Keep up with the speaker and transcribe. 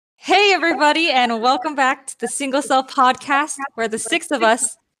Hey, everybody, and welcome back to the Single Cell Podcast, where the six of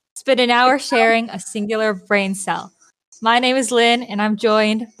us spend an hour sharing a singular brain cell. My name is Lynn, and I'm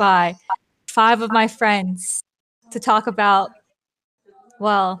joined by five of my friends to talk about,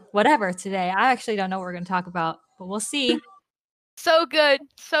 well, whatever today. I actually don't know what we're going to talk about, but we'll see. So good.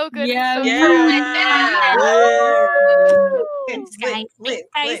 So good. Yeah, so yeah. Lit.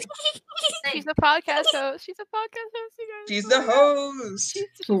 She's a podcast host. You guys. She's the host.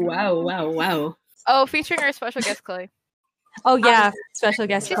 Wow. Oh, featuring our special guest, Chloe. Oh, yeah, special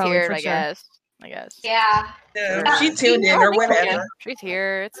guest She's Chloe, here, for I sure. guess. Yeah, she tuned in or whatever. She's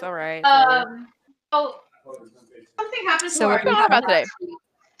here. It's all right. Something happened So to we're our talking about today.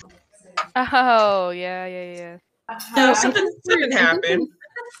 Oh, yeah. So Something happened.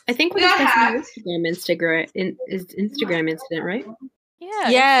 I think we're discussing the Instagram incident, right? Yeah.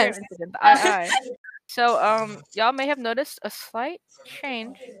 Yes. I. So, y'all may have noticed a slight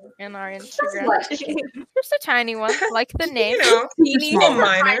change in our Instagram. Just a tiny one, like the name. Small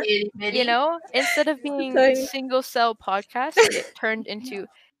minor. Instead of being Single Cell Podcast, it turned into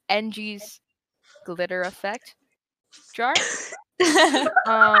NG's Glitter Effect jar.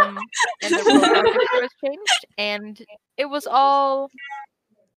 And the profile picture was changed, and it was all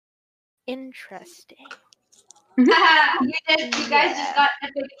interesting. You guys just got a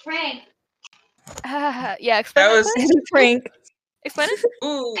big prank. Yeah, explain That was Frank, Explain it.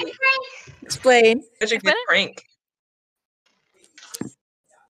 ooh, explain. such a good prank.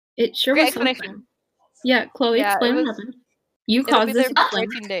 It sure Great was explanation. something. Yeah, Chloe, Yeah, explain it what was- happened. You It'll be caused there this. for Explain.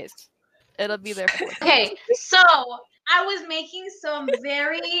 14 days. It'll be there for 14 days. Okay, so I was making some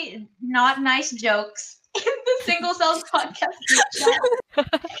very not nice jokes in the Single Cells podcast group chat.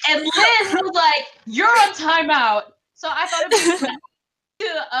 And Lynn was like, "You're on timeout." So I thought it'd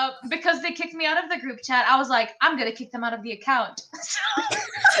be because they kicked me out of the group chat. I was like, "I'm gonna kick them out of the account."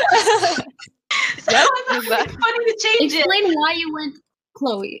 So Yep, I thought it'd be funny to change it. Explain why you went,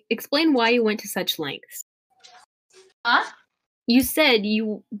 Chloe. Explain why you went to such lengths. Huh? You said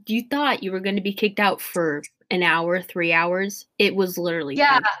you thought you were going to be kicked out for an hour, 3 hours. It was literally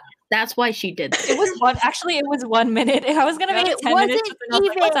Yeah. 10. That's why she did that. It was 1 minute. I was gonna make it 10 minutes. wasn't but then I was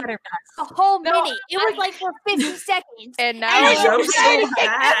like, what's even that a whole No, minute. It was like for 50 seconds. And And now then so you decided to kick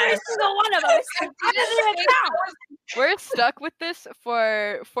fast. every single one of us out of the account. we're stuck with this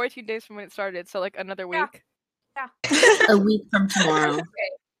for 14 days from when it started, so like another Yeah. week. A week from tomorrow.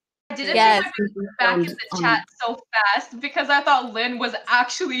 I didn't Yes. put my back in the chat so fast because I thought Lynn was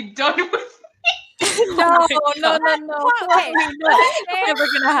actually done with. No. Okay. Never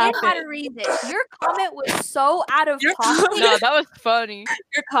gonna You had happen. to read this. Your comment was so out of Your pocket. No, that was funny.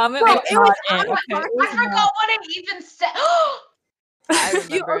 Your comment Bro, was it was not out it. of Okay, pocket. it was I forgot not. what I even said. I You,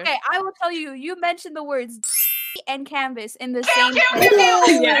 remember. okay, I will tell you. You mentioned the words and canvas in the Pew, same pew, sentence.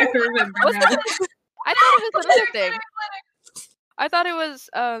 pew. Yeah, I remember now. I thought it was another thing. I thought it was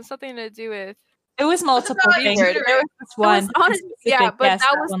something to do with. It was multiple about things. weird. There was this one. honest- yeah, specific, but yes,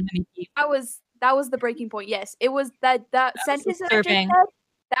 that was- one that he keep. That was the breaking point. Yes, it was that sentence that I just disturbing. said.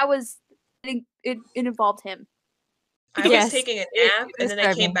 That was it involved him. I was Yes. taking a It nap was and then I came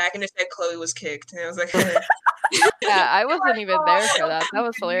disturbing. back and it said Chloe was kicked. And I was like, Yeah, I wasn't even there for that. That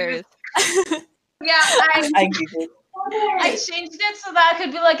was hilarious. Yeah, I giggled. I changed it so that it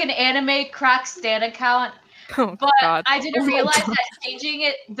could be like an anime crack stan account, Oh but God. I didn't realize that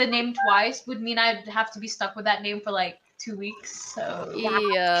changing the name twice would mean I'd have to be stuck with that name for like 2 weeks. So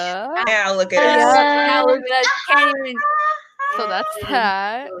Yeah. Yeah, look at Now look at us. Can't even. So that's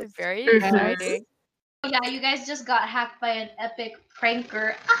that. Very Mhm. exciting. yeah, you guys just got hacked by an epic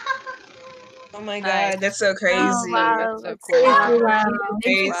pranker. Oh my Nice. god, that's so crazy. Oh, wow. That's so That's cool. Wow.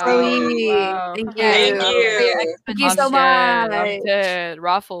 Thank you, Chloe. Wow. Thank you. Thank you. Thank you I'm so dead. much. I'm dead.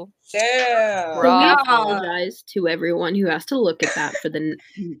 Raffle. Yeah. So we Wow. apologize to everyone who has to look at that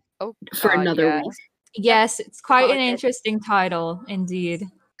Oh, for God, another yeah. week. Yes, it's quite an Apologize. interesting title, indeed.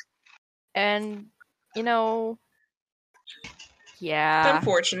 And It's yeah,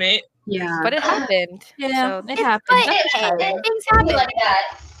 unfortunate. Yeah. but it happened. Yeah, So it happened. Things I feel happen. like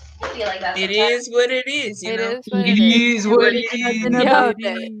that. I feel like that. It sometimes. is what it is, you It know? is what It it is. is what it Nothing is. about It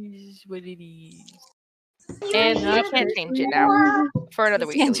it. is what it is. And we can't change it now for another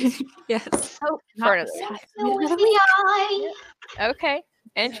week. At least. Yes. Oh, For not another week. Sorry. Okay.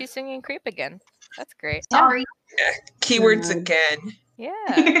 And she's singing "Creep" again. That's great. Sorry. Keywords Yeah. again. Yeah.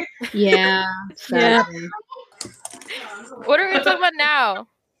 Yeah. Yeah. sadly. What are we talking about now?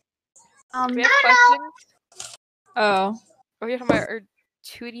 Do we have questions? Oh. Or are we talking about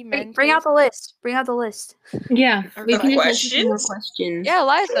 2D Bring out the list. Bring out the list. Yeah, we Okay. can just answer some more Questions? questions. Yeah,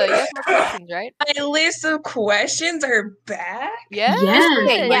 Liza, you have more questions, right? My list of questions are back. Yeah.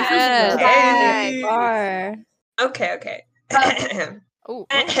 Okay, yeah. Yes. Hey. Are. Okay. Oh, Oh.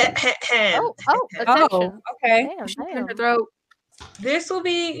 attention. Okay. Damn. Her throat. This will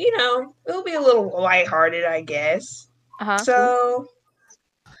be, it'll be a little lighthearted, I guess. Uh-huh. So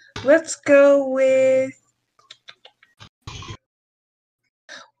let's go with.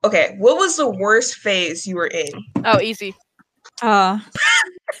 Okay, what was the worst phase you were in? Oh, easy.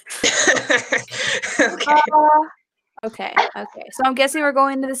 Okay. Okay. So I'm guessing we're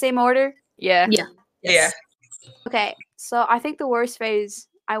going into the same order. Yeah. Yeah. Okay. So I think the worst phase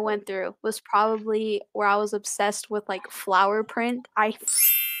I went through was probably where I was obsessed with like flower print. I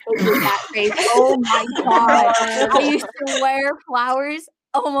hated that phase. Oh my god. I used to wear flowers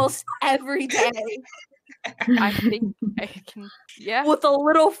almost every day I think I can. Yeah. with a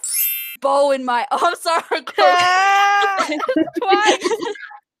little bow in my. Oh, I'm sorry. Twice.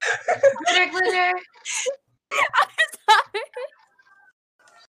 Glitter. I'm sorry.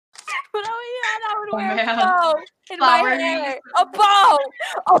 But I would wear a man. bow in Flower my wreath. hair. A bow.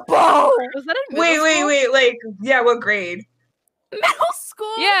 Was that in middle Wait. school? Like, yeah, what grade? Middle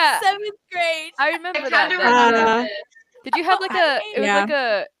school. Yeah. 7th grade. I I remember kind that. of then. remember this. Did you have like a? It was Yeah. like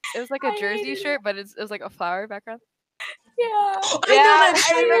a. It was like a I jersey hated shirt, but it was like a flower background. Yeah. I know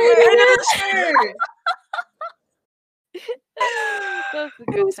that shirt. That was a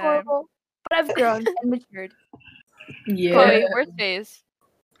It good was time. horrible. But I've grown and matured. Yeah. Chloe, worst phase.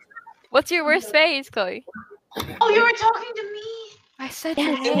 What's your worst phase, Chloe? Oh, you were talking to me. I said Yeah,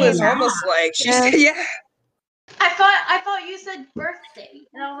 your It name. was almost like she said, yeah. I thought you said birthday,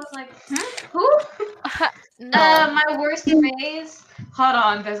 and I was like, who? No. My worst phase. Hold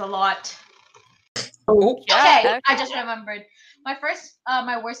on, there's a lot. Oh, Yeah, Okay, I actually. just remembered.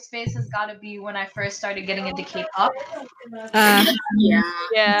 My worst phase has got to be when I first started getting into K-pop. Yeah. Yeah.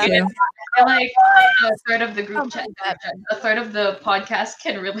 Yeah. I feel like a third of the group chat, a third of the podcast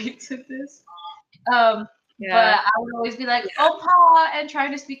can relate to this. But I would always be like, "Opa," and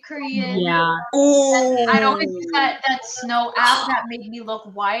trying to speak Korean. Yeah. oh. I'd always use that Snow app that made me look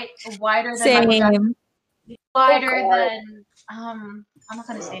whiter than Same. whiter than I'm not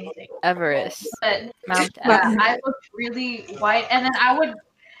gonna say anything, Everest. but Mount yeah, Everest. I looked really white, and then I would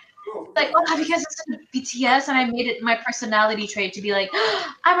like, oh, because it's in BTS, and I made it my personality trait to be like,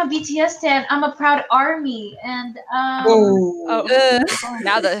 I'm a BTS stan, I'm a proud army, and Oh.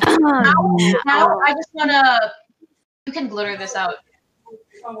 Now the now I just wanna. You can glitter this out.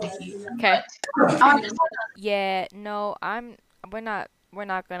 okay. I just Yeah, no, we're not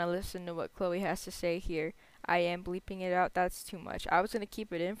gonna listen to what Chloe has to say here. I am bleeping it out. That's too much. I was gonna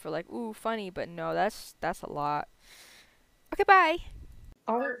keep it in for like, ooh, funny, but no, that's a lot. Okay, bye.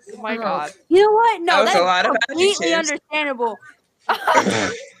 Oh my god. You know what? No, That was a that's lot of completely adjectives. understandable.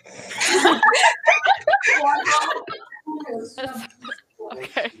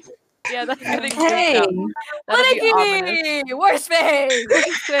 Okay. Yeah, that's getting Hey. That'll be ominous. Worst phase. Worst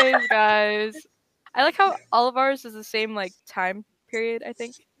phase, guys. I like how all of ours is the same like time period, I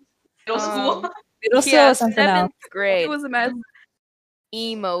think. middle school. Middle school Yeah, or something else. 7th grade. It was a mess.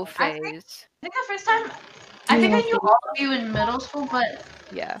 Emo I think- phase. I think the first time, I think I knew all of you in middle school, but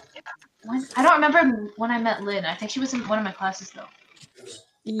Yeah. I don't remember when I met Lynn. I think she was in one of my classes though.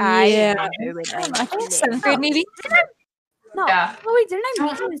 Yeah. I remember when I I met think Lynn. 7th grade maybe. No. Yeah. Chloe, didn't I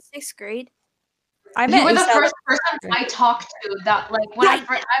meet you in 6th grade? I You met were the Isabel. first person I talked to. That like when I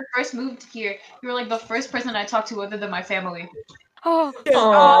first moved here, you were like the first person I talked to other than my family. Oh, Aww.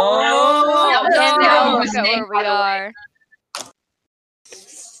 Yeah, and yeah, now who's look at name, where we by the way. are.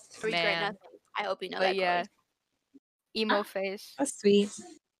 Regret Man. nothing. I hope you know But that. yeah, Chloe. emo phase. That's sweet.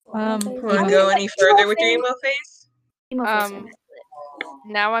 Want to emo- go any further with your emo face? Emo phase.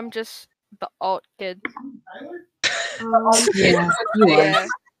 Now I'm just the alt kid. Yeah, you are. Yeah.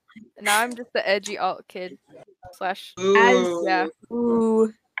 Now I'm just the edgy alt kid. Slash. Ooh. Yeah.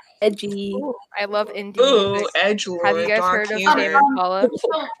 Ooh, edgy. I love indie Ooh, music. edgelord. Have you guys Dark heard of humor. Tame Impala?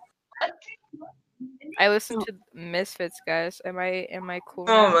 So, I listen to Misfits, guys. Am I cool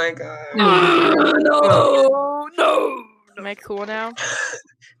Oh now? my god. No. Am I cool now?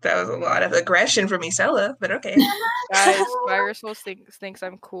 That was a lot of aggression from Isella, but okay. Guys, Virusol thinks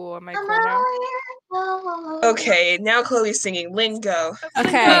I'm cool. Am I cool now? Okay, now Chloe's singing. Lynn, go.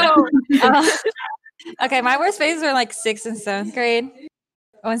 Okay. Okay, my worst phases were like 6th and 7th grade.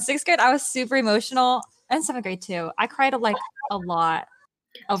 Oh, in 6th grade, I was super emotional, and 7th grade too. I cried like a lot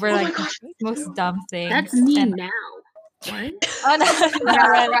over Oh my like gosh, the most dumb things. That's me and now. What? Oh no, Riley no,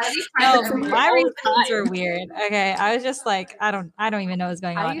 tried my all the reasons were time. weird. Okay, I was just like, I don't even know what's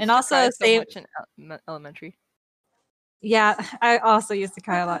going I on. used And to also, cry so same, much in elementary. yeah, I also used to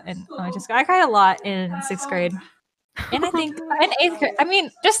cry a lot in elementary school. I cried a lot in 6th grade, and I think in 8th grade. I mean,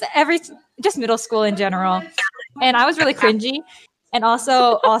 just middle school in general. And I was really cringy, and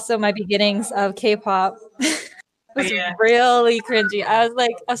also my beginnings of K-pop was Yeah. really cringy. I was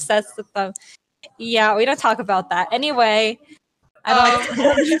like obsessed with them. Yeah, we don't talk about that. Anyway, I don't like to talk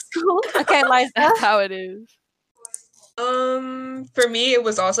about middle school. Okay, Liza. That's how it is. For me, it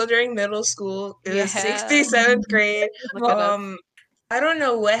was also during middle school. It was Yeah. 6th through 7th grade. Look at us. I don't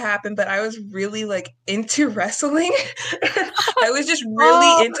know what happened, but I was really like into wrestling. I was just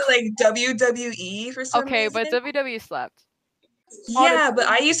really into like WWE for some Okay, reason. but WWE slapped. Yeah, but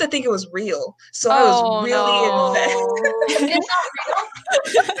I used to think it was real, so I was really invested. It's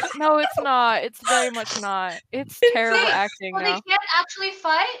not real. No, it's not. It's very much not. It's terrible Wait, acting so they now. can't actually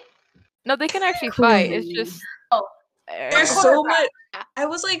fight? No, they can actually fight. It's just. Oh. There's so much. I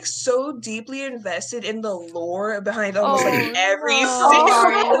was like so deeply invested in the lore behind almost like every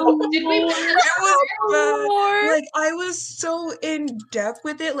single. Did we miss It was bad. Lore? Like I was so in depth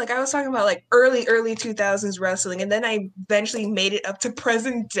with it. Like I was talking about like early 2000s wrestling, and then I eventually made it up to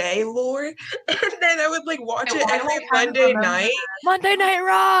present day lore. And then I would like watch Okay, it why do I every kind of Monday remember night. Monday Night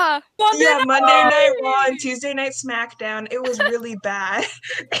Raw. Yeah, Monday Night Raw and Tuesday Night SmackDown. It was really bad.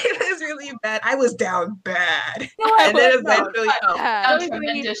 It was really bad. I was down bad. And then eventually, That's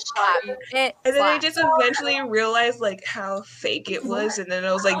tremendous shot. and then I just eventually realized like how fake it was, and then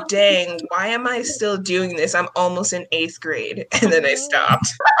I was like, "Dang, why am I still doing this? I'm almost in 8th grade." And then I stopped.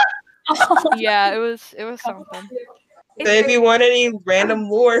 Yeah, it was something. So if you want any random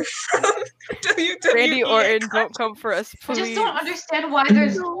lore from WWE, Randy Orton, don't come for us, I just please. don't understand why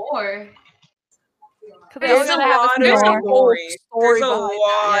there's lore. 'Cause they There's always a gotta have lot of story. story. There's a behind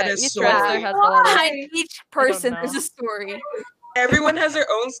lot Yeah, of each wrestler story. has a lot of. Behind each person, know. there's a story. Everyone has their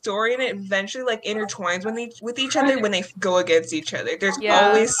own story, and it eventually like intertwines with each other when they go against each other. There's Yeah.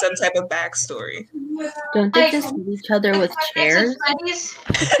 always some type of backstory. Don't they Like- just hit each other with Like chairs? Freddy's.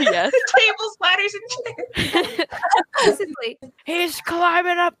 Yes. Tables, ladders, and chairs. Basically, He's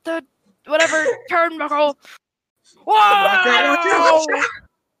climbing up the whatever turnbuckle. Whoa! out,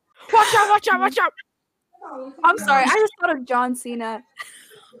 Watch out! Watch out! Watch out! I'm sorry. I just thought of John Cena.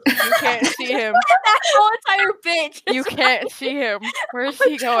 You can't see him. That whole entire bit. You can't see him. Where is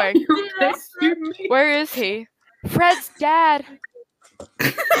he going? Where is he? Fred's dad.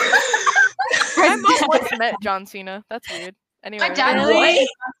 My mom once met John Cena. That's weird. Anyway. My dad Really? was.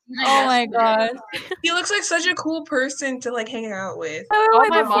 Oh my god. He looks like such a cool person to like hang out with. All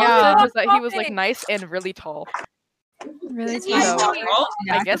my mom Yeah. said was that he was like nice and really tall. Really He's He's So- tall. tall.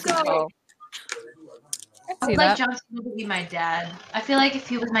 I guess he's tall. I see I'd like that. John Cena to be my dad. I feel like if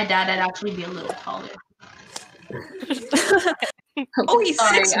he was my dad, I'd actually be a little taller. Oh, he's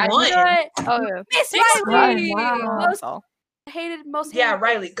Sorry, 6'1". You know what? Oh yeah. Miss Right, Riley. wow. Most Tall. hated, most Yeah, hated.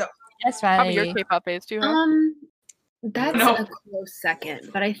 Riley, go. That's Probably your right. K-pop phase too, huh? That's No. a close second,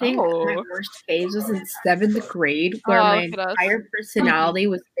 but I think my Oh. worst phase was in 7th grade, where Oh, my look at us. entire personality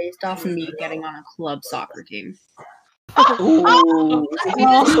was based off of me getting on a club soccer team. Ooh.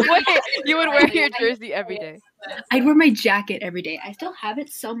 Wait, you would wear your jersey every day. I'd wear my jacket every day. I still have it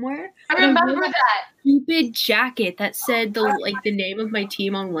somewhere. I but I remember wore that. Stupid jacket that said the name of my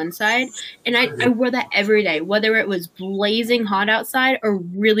team on one side, and I wore that every day, whether it was blazing hot outside or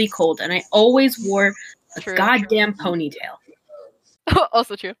really cold, and I always wore a True. goddamn ponytail.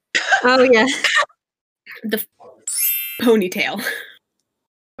 Also true. Oh yeah. The ponytail. I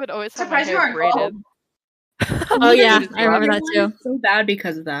would always have my Surprised you hair weren't braided. Oh yeah. Braided I remember that too. So bad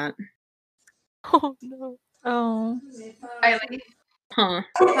because of that. Oh no. Oh. Riley, Huh.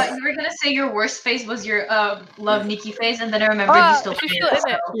 I thought you were gonna say your worst phase was your love Nikki phase, and then I remembered you still she's played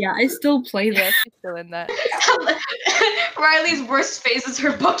still in it. Yeah, I still play that. Yeah, she's still in that. Riley's worst phase is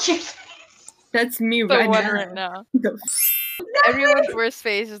her booking phase. That's me The right one now. right now. The Everyone's worst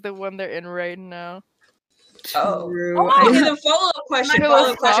phase is the one they're in right now. Oh. True. Okay, the follow-up question.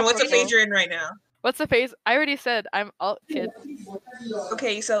 Follow-up question. What's the Philosophical. phase you're in right now? What's the phase? I already said I'm alt kid.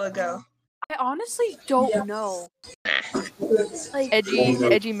 Okay, Isela, go. I honestly don't know. Like,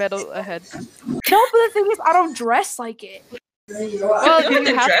 Edgy metal ahead. no, but the thing is, I don't dress like it. Well, you do don't you have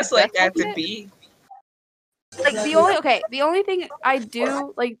to have dress to like dress that to like it? be. Like the only thing I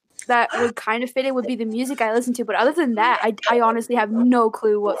do like that would kind of fit it would be the music I listen to. But other than that, I honestly have no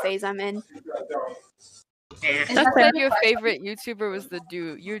clue what phase I'm in. That said your favorite YouTuber was the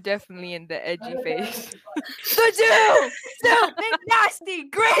dude. You're definitely in the edgy phase. The dude! So big, nasty,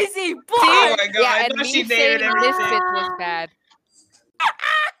 crazy, boy! Oh my god, Yeah, I and thought she me saying dated Misfits everything. was bad.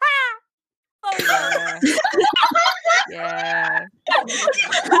 Oh, Yeah.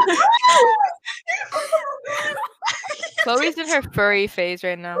 Chloe's in her furry phase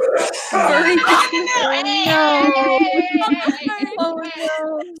right now. Furry. Oh,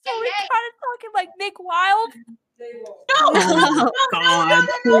 no. So we kind of talking like Nick Wilde. Oh God,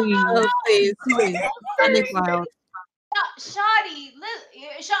 please. Oh, please, please. Nick Wilde. Shawty,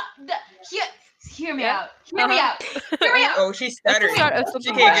 hear me Yeah. out. Hear me out. Hear me out. Oh, she's Let's stuttering. start with She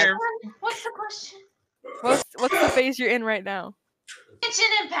something can't bad. hear. What's the question? What's the phase you're in right now?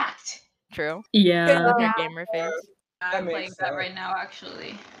 Genshin Impact. True. Yeah. Your gamer phase. I'm makes playing that sense. right now,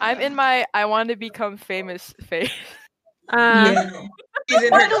 actually. I'm in my I want to become famous phase. Yeah. She's in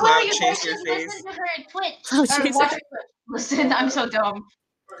By her the way, cloud you guys chaser should phase. listen to her Twitch. Oh, Or Jesus. watch her Twitch. Listen, I'm so dumb.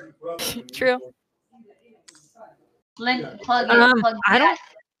 True. Lynn, plug it. Plug I that.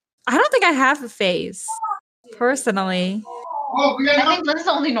 don't think I have a phase, personally. I think Lynn's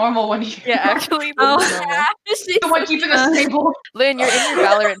the only normal one here. Yeah, actually. Oh. That's normal. The one keeping us stable. Lynn, you're in your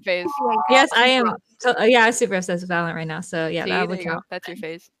Valorant phase. Yes, I am. So, yeah, I'm super obsessed with Valorant right now. So yeah, See, that there would you go. count. That's your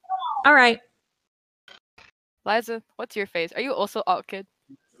phase. All right. Liza, what's your phase? Are you also alt kid?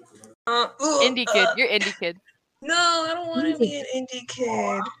 Ooh, Indie kid. You're indie kid. No, I don't want to be an indie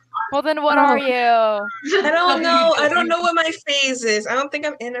kid. Well, then what Oh. are you? I don't know. I don't know what my phase is. I don't think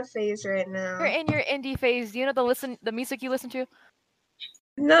I'm in a phase right now. You're in your indie phase. Do you know the music you listen to?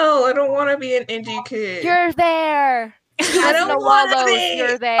 No, I don't want to be an indie kid. You're there. You I listen don't to wanna Wallows. be. You're Oh,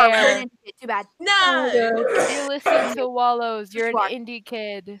 you're there. an indie kid, too bad. No, You listen to Wallows. You're an You are. indie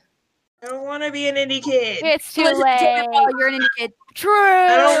kid. I don't want to be an indie kid. It's too Listen to Jake late. Paul, you're an indie kid. True.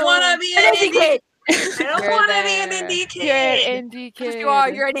 I don't want to be An an indie indie kid. I don't You're want to be an there. indie You're kid. an indie kid. Yes, you are.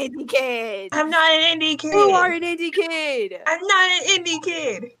 You're an indie kid. I'm not an indie kid. You are an indie kid. I'm not an indie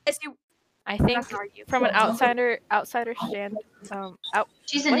kid. Yes, you I think That's not you. from an outsider stand, out.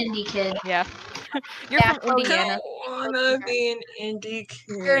 She's an What? indie kid. Yeah. You're Yeah, from oh, I Indiana. don't want to be an indie kid.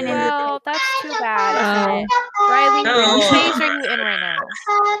 You're an indie Well, that's too bad. Oh. isn't it? Riley, No. what phase are you in right now?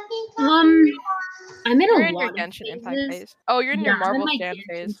 I'm in You're a in your lot of Genshin Impact phases. phase. Oh, you're in Yeah, your I'm in Marvel my Stand Genshin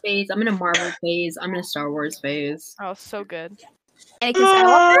phase. phase. I'm in a Marvel phase. I'm in a Star Wars phase. Oh, so good. Anakin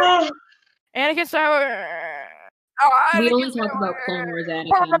Skywalker. Anakin Skywalker. We only talk about Clone Wars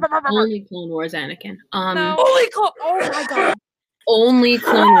Anakin. Only Clone Wars Anakin. No, Oh my god. Only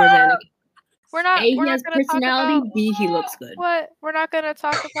Clone Wars Anakin. we're not. A, he We're not has gonna talk personality. about B, he looks good. what. We're not gonna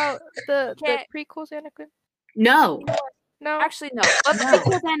talk about the Can't- prequels, Anakin. No. No, Actually, no. But No.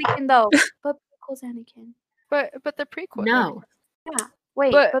 prequels Anakin, though. But prequels Anakin. but the prequel. No.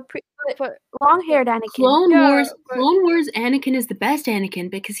 Wait, But- but long-haired Anakin. Clone Yeah, Wars. but- Clone Wars Anakin is the best Anakin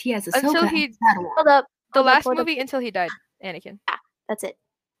because he has Ahsoka Until and he- Padawan. Hold up. The Hold up, last hold up. movie until he died, Anakin. That's it.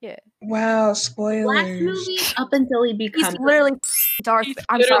 Wow, Last spoilers. movie up until he He's becomes. literally Darth. He's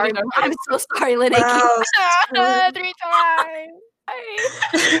I'm literally sorry. Darth I'm so sorry, Lynn. Wow. 3 times. I'm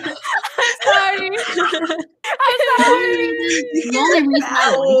sorry. The only reason I like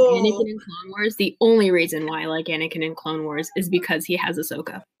Ow. Anakin in Clone Wars, the only reason why I like Anakin in Clone Wars is because he has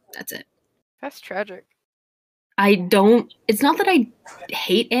Ahsoka. That's it. That's tragic. I don't. It's not that I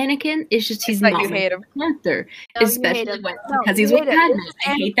hate Anakin. It's just he's It's that not you my hate him. character, No, you especially hate him. when, No, because you he's with hate him. Padme. This is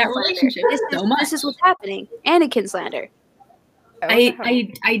I hate that Anakin slander. relationship so much. This is what's happening. Anakin slander.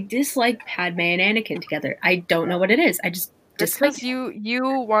 I dislike Padme and Anakin together. I don't know what it is. I just dislike. Because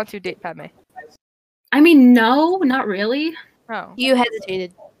you want to date Padme. I mean, no, not really. Oh, You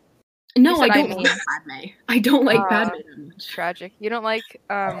hesitated. No, You I said I don't mean. like Padme. I don't like Uh, Padme that much. tragic. You don't like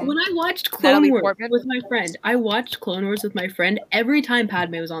When I watched Clone Natalie Wars Portman? with my friend, I watched Clone Wars with my friend. Every time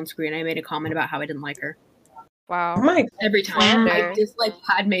Padme was on screen, I made a comment about how I didn't like her. Oh wow. my Every time. Slander. I dislike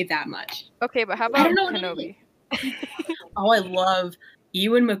Padme that much. Okay, but how I about don't know what Kenobi? Oh, I love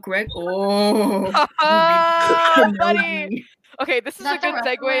Ewan McGregor. Oh, Oh, buddy. Kenobi. Okay, this is a That the good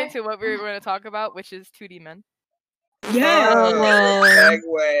segue wrestler? into what we were going to talk about, which is 2D men. Yeah. Oh.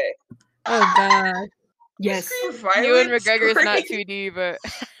 segue. Oh god. Yes. Ewan Violence? McGregor is not Crazy. 2D, but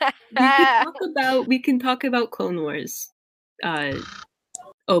We can talk about Clone Wars.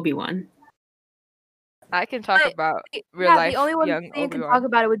 Obi-Wan. I can talk But- about real Yeah, life the only one young thing you can Obi-Wan. talk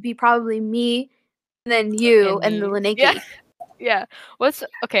about it would be probably me, and then you, And and the me. Lineiki. Yeah. Yeah. Let's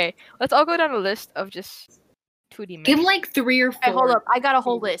all go down a list of just 2D men. Give like 3 or 4. Hey, hold up. I got a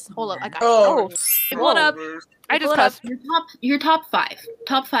whole list. Hold up. I got Oh, Hold up. I just Hold up. cussed. Your top 5.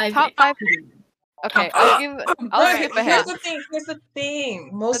 Top 5. Top 5. Okay, I'll But skip here's ahead. the thing. Here's the thing.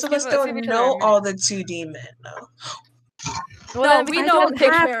 Most of Let's us give don't each other a know minute. all the 2D men, though. Well, No, then we can know get a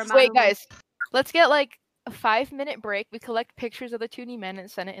pictures. fair amount Wait, of them. guys, let's get like a 5-minute break. We collect pictures of the 2D men and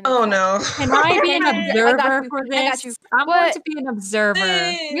send it in. The Oh chat. no. Can I be an I got observer you. for I got this? you. I'm going What? to be an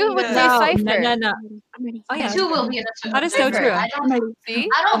observer. You would say No, Cypher. no. I'm ready. Oh, Me yeah. too will be an That is so observer. true. I I'm don't, ready. See?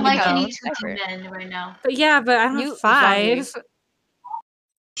 I don't like No, any Cypher. 2D men right now. But yeah, but I don't You have 5. zombie.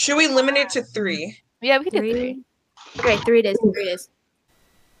 Should we limit it to 3? Yeah, we can do 3. Okay, 3 it is. 3 it is.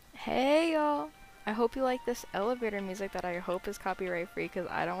 Hey y'all. I hope you like this elevator music that I hope is copyright free because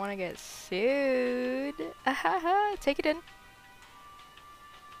I don't want to get sued. Take it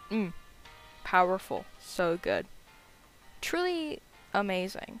in. Powerful. So good. Truly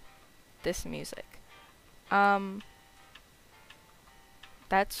amazing. This music. That's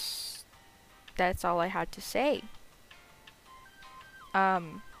all I had to say. I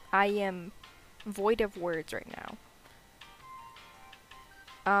am void of words right now.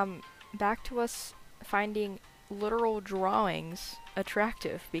 Back to us finding literal drawings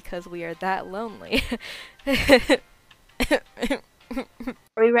attractive because we are that lonely. Are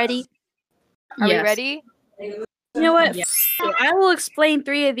we ready? Are we Yes. ready? You know what? Yeah. I will explain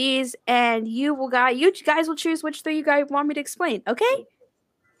 3 of these, and you guys will choose which 3 you guys want me to explain. Okay?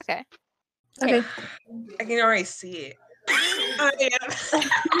 Okay. Okay. I can already see it. Oh, yeah.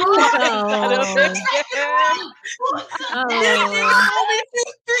 Oh.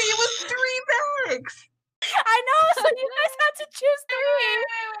 It was 3 bags. I know, so you guys had to choose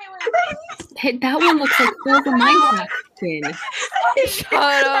 3. Hey, that one looks like Phil the Minecraft skin.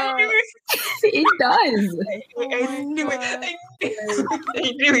 Shut up. It does. I knew it.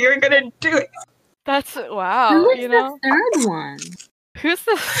 I knew you were gonna do it. That's Who wow, was you know? the third one? Who's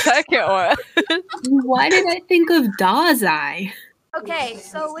the second one? Why did I think of Dazai? Okay,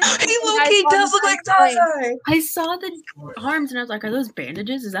 so He low-key does look like Dazai. I saw the arms and I was like, are those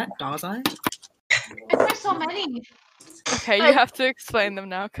bandages? Is that Dazai? There's so many. Okay, you have to explain them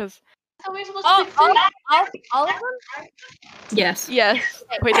now, cause How are we supposed all, to all, pick all of them? Yes. yes.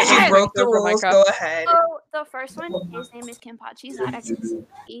 Wait, She that's broke the for rules. Minecraft. Go ahead. So the first one, his name is Kenpachi. He's not actually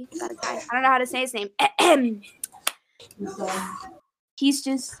that guy. I don't know how to say his name. He's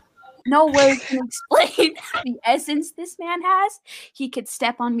just no words can explain the essence this man has. He could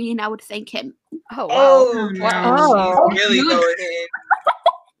step on me and I would thank him. Oh wow. Oh, Wow. Oh. Really going in.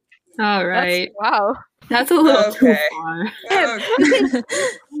 All right. Wow. That's a little too Okay. far. Okay.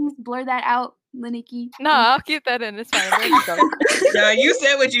 Please blur that out, Liniki. No, I'll keep that in. It's fine. Embrace yourself. No, you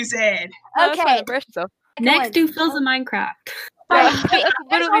said what you said. No, it's fine. Okay. Embrace yourself. Next, do Phil's of Minecraft. Yeah, Wait, that's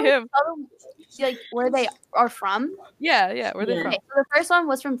literally him. tell them, like where they are from. Yeah. Where they Yeah. from? Okay, so the first one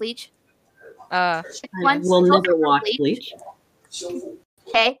was from Bleach. One We'll also never from watch Bleach.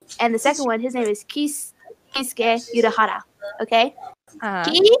 Okay, and the second one, his name is Kisuke Yurahara. Okay, Uh-huh.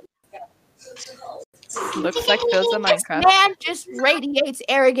 he Looks like Phil's the this Minecraft. man just radiates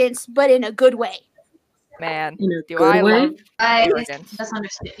arrogance, but in a good way. Man, In a do good I way. love I arrogance. that's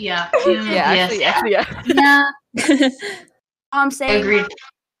understood. Yeah. Yeah, actually, yeah. Yeah. All I'm I saying agreed.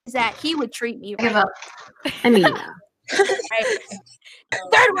 is that he would treat me I give right. up. I mean, yeah. right.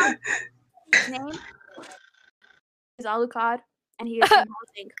 Third one. His name is Alucard, and he is from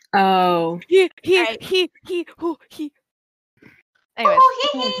housing. Oh. Right. He. Anyways.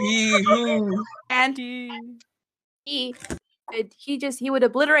 Boo-hoo. And he would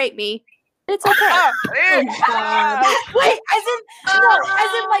obliterate me. It's okay. Wait, as in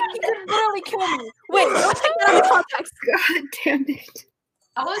like he could literally kill me. Wait, don't take that out of context. God damn it.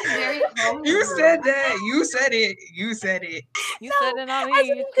 I was very close. You said that. You said it. You said it. You said it on As in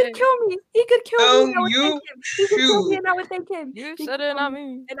me. he could kill me. He could kill me. And I would you thank him. He could kill me, shoot. and I would thank him. You He said could it kill on me,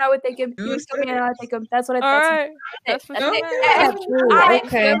 me. and I would thank him. He You would kill me, said and I would thank him. That's what I. All That's right. That's it. what That's you it. meant. And Ooh, I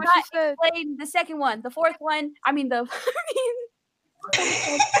okay. did What not you said. explain the second one. The fourth one. I mean the.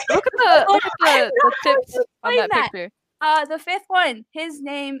 Look at the tips on that Explain that. picture. The fifth one. His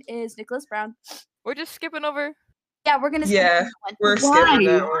name is Nicholas Brown. We're just skipping over. Yeah, we're gonna skip Yeah, this one. We're Why? skipping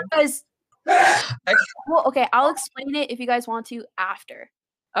that one. Because well, okay, I'll explain it if you guys want to after.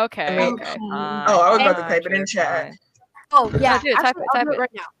 Okay. I mean- okay. Oh, I was about to fine, type it in sure, chat. fine. Oh yeah, do it, type actually, it, I'll type do it.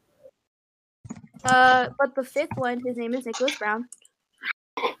 right now. But the fifth one, his name is Nicholas Brown.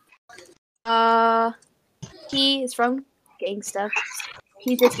 He is from Gangsta.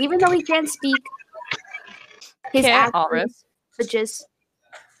 He just, even though he can't speak, his Can't, Alric. actions would just,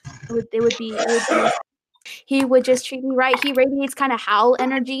 it would be, he would just treat me right. He radiates kind of howl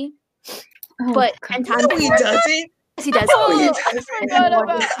energy, Oh, but God. 10 times No, he more. doesn't. Yes, he does. No, he Oh, doesn't. forgot about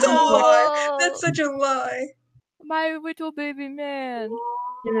That's a lie. that. That's such a lie. My little baby man.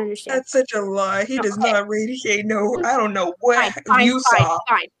 Didn't understand. That's such a lie. He does not radiate no. I don't know what Fine, you saw.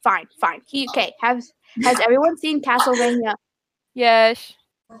 fine. Okay. Has everyone seen Castlevania? Yes.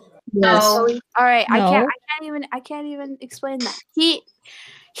 Yes. No. All right. No. I can't even explain that. He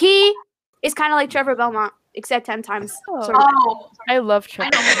is kind of like Trevor Belmont, except 10 times. Oh. Sort of. Oh, I love I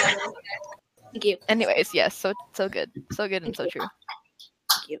Trevor. know who that is. Thank you. Anyways, yes, so good. So good and so true.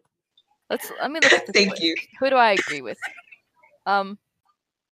 Thank you. Let me look at this Thank list. you. Who do I agree with?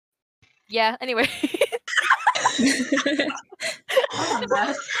 Yeah, anyway. What a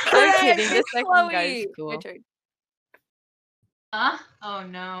mess. I'm kidding. This It's second guy is Chloe. cool. Your turn. Huh? Oh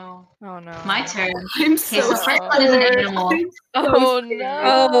no. Oh no. My turn. I'm Okay, so so first one is an scared. animal. Oh no.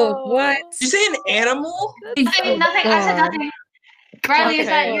 Oh, what? Did you say an animal? I mean, nothing. I said God. nothing. Riley, is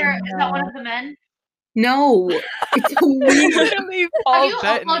that Okay. is that one of the men? No, it's weird. Literally Have Paul you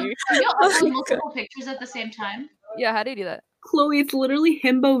Bettany. upload multiple pictures at the same time? Yeah, how do you do that? Chloe, it's literally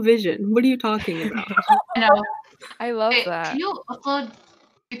himbo vision. What are you talking about? No. I love Wait, that. can you upload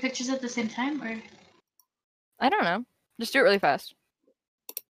your pictures at the same time, or? I don't know. Just do it really fast.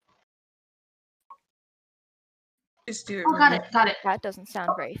 Just do it. Oh, got it. Got it. That doesn't sound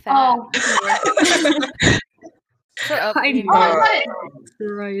very fast. Oh, okay. Shut up. I we need Oh, I more. got it.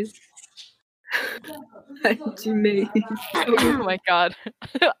 Christ. Jimmy. Oh my god.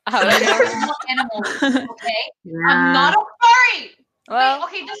 How This did is I- first one animal. Okay. I'm Nah. not a furry. Well, Wait,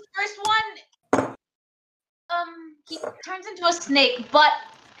 okay, this first one, he turns into a snake, but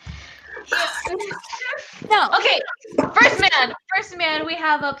No. okay, first man we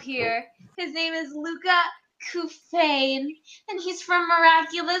have up here. His name is Luca Kufane, and he's from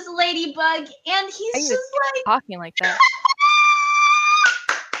Miraculous Ladybug, and Are he's you just like talking like that.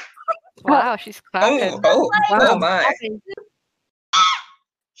 Wow, she's clapping. Oh my.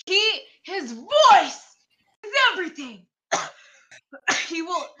 his voice is everything. He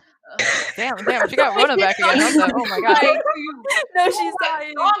will. Damn, she got Rona back again. Oh my god. Like, No, she's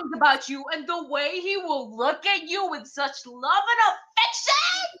dying. songs about you, and the way he will look at you with such love and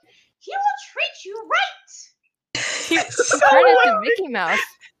affection, he will treat you right. He turned into Mickey Mouse.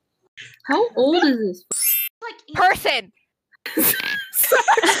 How old is this? Like Person!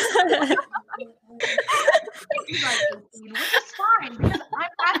 he's like 18, which is fine because I'm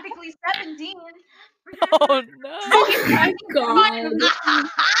practically 17. Oh no. Oh, he's trying to God.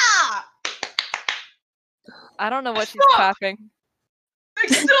 Ah, I don't know what she's Stop. clapping.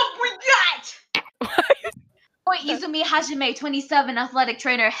 Next up, we got. Wait, Izumi Hajime, 27, athletic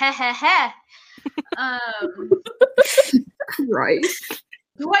trainer. Heh heh heh. Christ.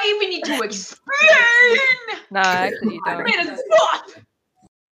 Do I even need to explain? Nah, actually you don't. Man, it's not.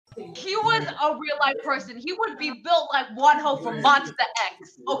 He was a real life person. He would be built like Wanho from Monster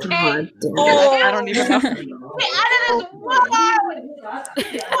X. Okay. God damn. I don't even know. Get out of this world.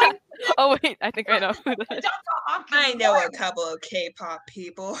 Oh wait, I think I know who that is. I know a couple of K-pop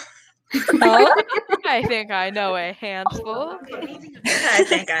people. Oh, I think I know a handful. I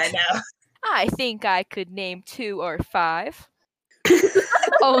think I know. I think I could name 2 or 5.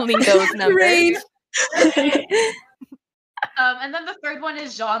 Only those numbers. And then the third one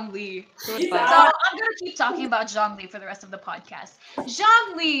is Zhongli. So Goodbye. I'm gonna keep talking about Zhongli for the rest of the podcast.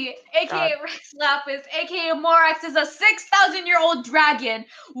 Zhongli, aka Rex Lapis, aka Morax, is a 6,000-year-old dragon.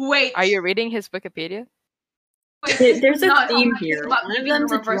 Wait, Are you reading his Wikipedia? wait, There's this is a not theme how here. he's about One of being a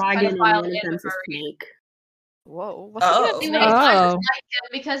them's a reverse dragon and pedophile one of and a them's a furry. snake. Whoa, what's Oh. his Anyway, name? I just Oh. like him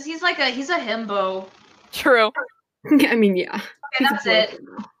because he's a himbo. True. I mean, yeah. Okay, that's it.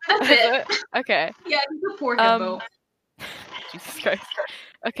 That's it. Okay. Yeah, he's a poor himbo. Jesus Christ.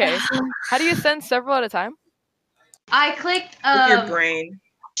 Okay. How do you send several at a time? I clicked With your brain.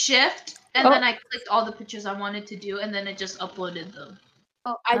 shift, and Oh. then I clicked all the pictures I wanted to do, and then it just uploaded them.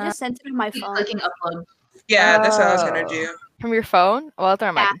 Oh, I just sent it on my Keep phone. clicking upload. Yeah, that's what I was gonna do. From your phone? Well, it's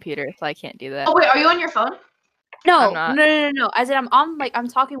on my Yeah. computer, so I can't do that. Oh wait, are you on your phone? No, I'm no, not. no, no, no. As in, I'm on I'm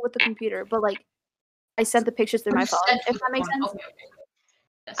talking with the computer, but like, I sent the pictures through my phone. If that makes sense. Okay.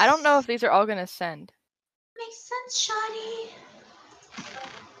 Yes. I don't know if these are all gonna send. Makes sense, Shoddy.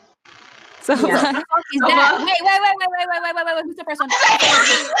 so Who the fuck is that? Wait. Who's the first one?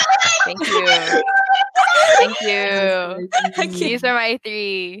 Thank you. Thank you. I can't- These are my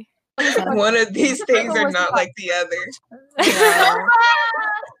 3. One of these things are not like the other.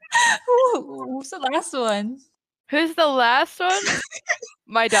 No. Who's the last one? Who's the last one?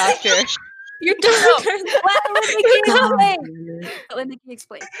 My doctor. Your daughter. Let me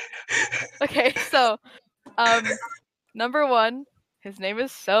explain. Okay, so number 1, his name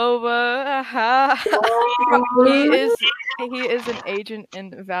is Soba. he is an agent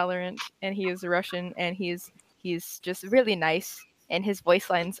in Valorant, and he is Russian, and he's just really nice, and his voice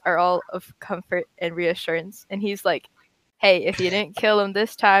lines are all of comfort and reassurance. And he's like, "Hey, if you didn't kill him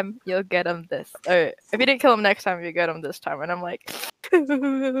this time, you'll get him this. Or if you didn't kill him next time, you get him this time." And I'm like,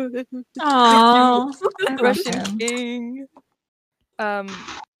 Aww. Russian King.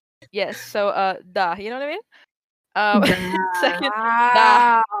 Yes. So da, you know what I mean? Second,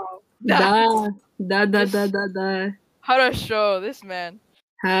 da. Da. Harasho, this man.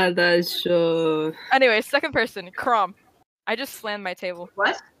 Hadasho. Anyway, second person, Crom. I just slammed my table.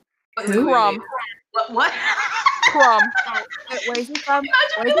 What? Crom. What? Crom. Where is he from?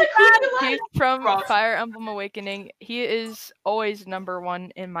 He's from Fire Emblem Awakening. He is always number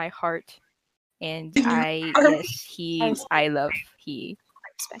 1 in my heart. And I love he.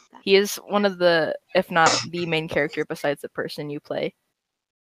 Respect that. He is one of the, if not the main character besides the person you play.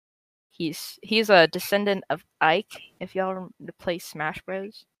 He's a descendant of Ike, if y'all play Smash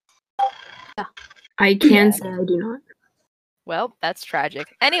Bros. I can say I do not. Well, that's tragic.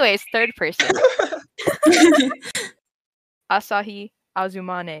 Anyways, third person. Asahi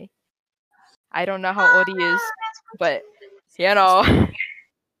Azumane. I don't know how old he is, but you know,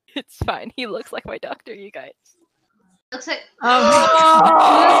 it's fine. He looks like my doctor, you guys. Looks like.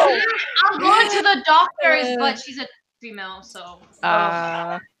 Oh! I'm going to the doctors, but she's a female, so.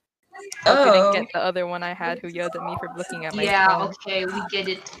 Hope you didn't get the other one I had who yelled at me for looking at my phone. Okay, we get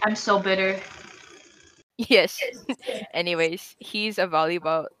it. I'm so bitter. Yes. Anyways, he's a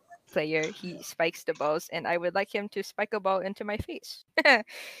volleyball player. He spikes the balls, and I would like him to spike a ball into my face.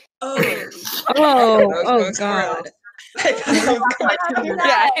 Oh God.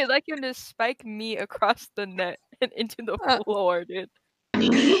 Yeah, I'd like him to spike me across the net and into the floor, dude. I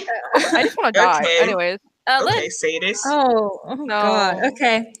just want to die. Okay. Anyways, Okay, sadist. Oh No. God.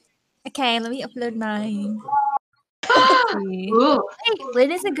 Okay. Okay, let me upload mine. Ooh, Hey,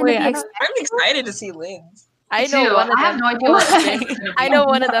 Lynn isn't gonna Wait, be I expected. I'm excited to see Lynn's. I know too. one of I have them. no idea what it's gonna I be. know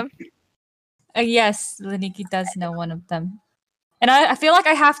one of them. Yes, Leniki does know one of them. And I feel like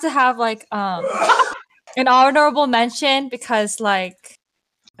I have to have like an honorable mention because like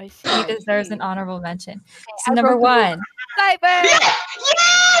I see. he deserves an honorable mention. So I number broke the 1. Cyber!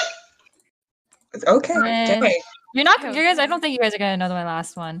 Okay. Man. Okay. You're not you guys I don't think you guys are gonna know my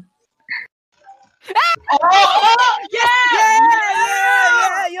last one.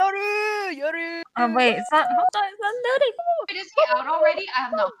 Yeah, Yoru! Wait, it's not hold on, it's not loading. Wait, is he out already? I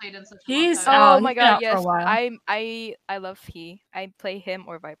have not played in such a long He's time. out. Oh my he's been out god, for a yes. while. I love he. I play him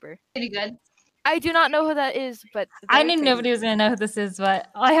or Viper. Pretty good. I do not know who that is, but I they're knew pretty. nobody was gonna know who this is, but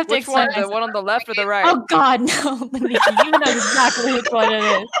I have to Which one? explain The myself. one on the left or the right? Oh God, no, Leniki, you know exactly which one it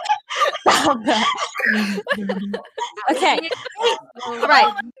is. Stop that. Okay. All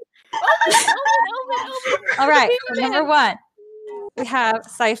right. All right. So number 1, we have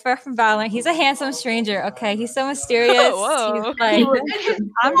Cypher from Valorant. He's a handsome stranger. Okay, he's so mysterious. Whoa. He's like,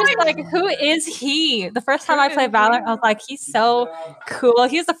 I'm just like, who is he? The first time I played Valorant, I was like, he's so cool.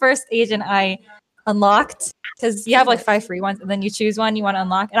 He was the first agent I unlocked because you have like 5 free ones, and then you choose one you want to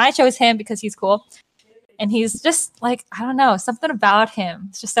unlock. And I chose him because he's cool, and he's just like, I don't know, something about him.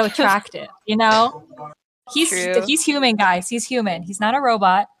 It's just so attractive, you know. True. He's human, guys. He's human. He's not a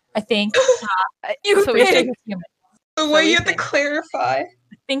robot. I think. So Pretty sure we he's human. The So way we you have to think- clarify. I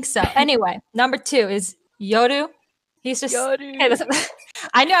think so. Anyway, number 2 is Yoru. He's just Yoru. okay,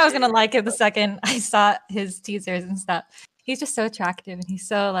 I knew I was gonna like it the second I saw his teasers and stuff. He's just so attractive and he's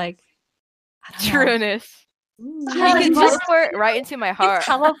so like I don't know. Trueness. He Yeah, can he's just- teleport right into my he heart.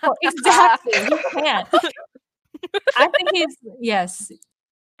 teleport- exactly. He can. I think he's yes.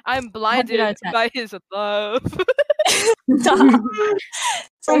 I'm 100 blinded out of 10. by his love. Stop.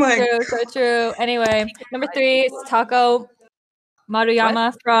 So Oh my true, so true. Anyway, number 3 is Tako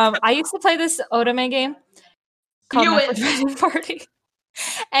Maruyama from. I used to play this Otome game called Knew My it. First Wedding Party,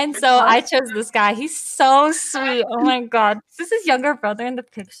 and so I chose this guy. He's so sweet. Oh my god, this is his younger brother in the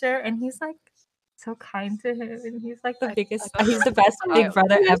picture, and he's like so kind to him, and he's like the biggest. He's the best big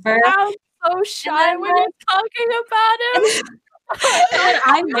brother ever. I'm so shy when you're talking about him. And then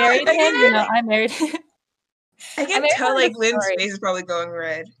I married him. You know, I married him. I can mean, I tell heard like the Lynn's story. face is probably going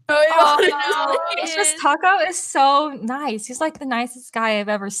red. Oh, it's just Taco is so nice. He's like the nicest guy I've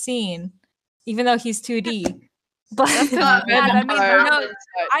ever seen, even though he's 2D. But Yeah, I mean,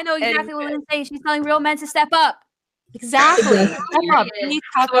 I know And- exactly what Lynn's saying. She's telling real men to step up. exactly. Step up. Yes. Please,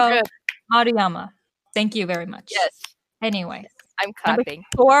 So Taco good. Maruyama. Thank you very much. Yes, Anyway, I'm clapping.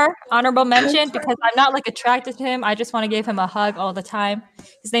 4 honorable mention because I'm not like attracted to him. I just want to give him a hug all the time.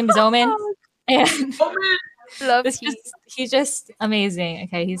 His name is Omen, and Love this he. just he's just amazing.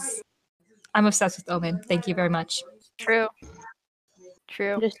 Okay, I'm obsessed with Omen. Thank you very much. True.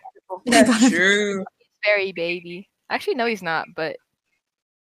 True. That's true. Very baby. Actually, no, he's not. But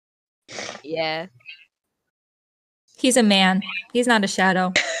yeah. He's a man. He's not a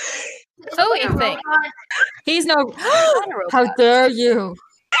shadow. So you think? He's no. How dare you?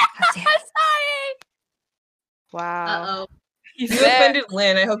 How dare you? Wow. You offended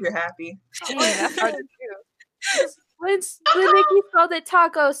Lynn. I hope you're happy. Dang, that's hard to do. When Nikki spelled it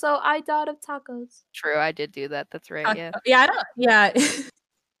taco, so I thought of tacos. True, I did do that. That's right. Yeah. Yeah, I don't. Yeah.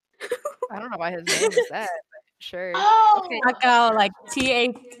 I don't know why his name is that. But sure. Oh, Okay. Taco, like T-A.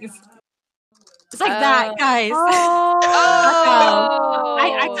 It's like that, guys. Oh.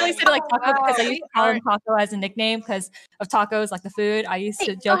 I actually said it like taco because I used to call him taco as a nickname because of tacos, like the food. I used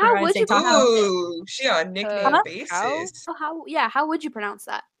to joke how around and would say you taco. Ooh, she on nickname basis. So how would you pronounce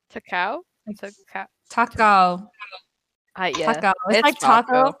that? Takao? Taco. Yeah. Taco. It's like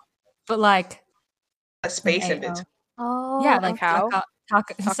taco, but like A space in it. Oh, yeah, like cow? taco.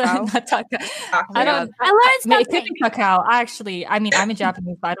 Takao? Not taco. I don't. I learned I mean, it could something. be cacao. I mean, I'm in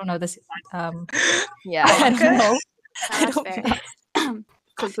Japanese, but I don't know this. Yeah. I don't know. I That's don't fair. know.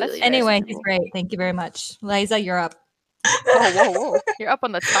 Completely. Anyway, he's great. Thank you very much, Liza. You're up. Whoa. You're up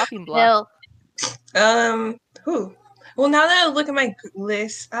on the chopping block. Bill. Who? Well, now that I look at my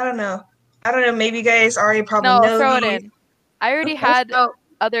list, I don't know. Maybe you guys already probably No, know. throw it these. in. I already had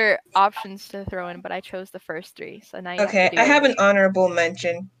other options to throw in, but I chose the first three. So now you Okay, have to do I have it. an honorable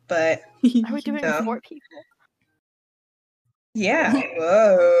mention, but Are we doing No. 4 people? yeah.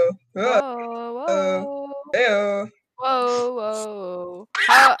 Whoa. Whoa. Ew. Whoa.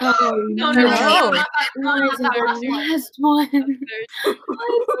 How, Oh, no, no. no. What is the last one?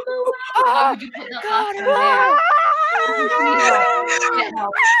 Why would you put the last one there? Get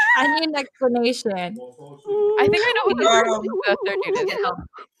help. I need an explanation. I think I know who the third dude is.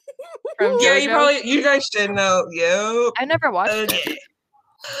 From Yeah, JoJo. you guys should know. Yo. I never watched it. Okay.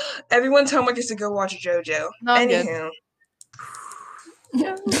 Everyone tell me just to go watch JoJo. No, I'm good. Anywho.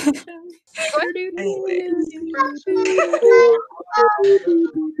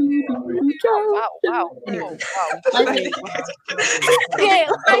 Wow. Okay,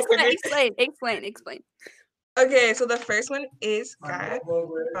 explain. Okay, so the first one is Gaara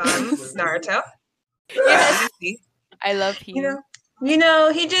from Naruto. Yes. You I love him.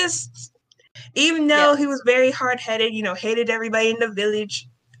 know, he just, even though he was very hard-headed, hated everybody in the village,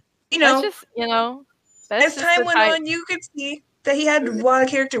 That's just, that's as just time the went type. on, you could see that he had one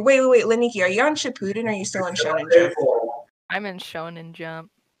character. Wait, Leniki, are you on Shippuden or are you still on Shonen Jump? I'm in Shonen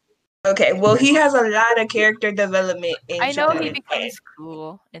Jump. Okay, well, he has a lot of character development in I know he Shonen. becomes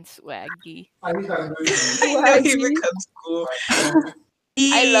cool and swaggy. I know he becomes cool.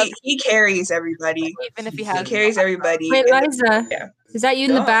 He carries everybody. Even if he He has carries everybody. Wait, And Liza. yeah. Is that you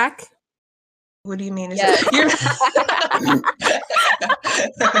in the Duh. back? what do you mean? Yeah.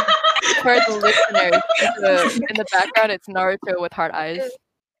 For the listeners, in the background, it's Naruto with hard eyes.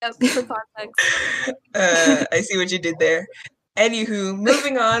 Yep, for context. I see what you did there. Anywho,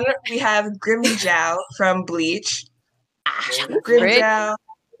 moving on, we have Grimjow from Bleach. Grimjow.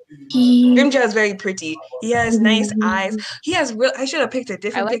 Grimjow is very pretty. He has nice eyes. He has I should have picked a I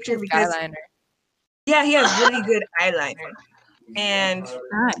different like picture his because eyeliner. yeah, he has really good eyeliner. And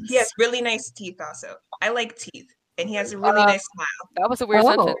Nice. he has really nice teeth also. I like teeth. And he has a really nice smile. That was a weird Oh.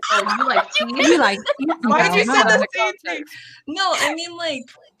 sentence. Oh, you like teeth? You like? Why did you say Wow. the The same thing? context. No, I mean like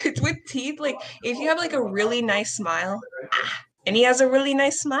 'cause with teeth, like if you have like a really nice smile, and he has a really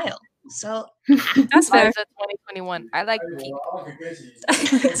nice smile. So That's fair. Liza 2021. I like teeth.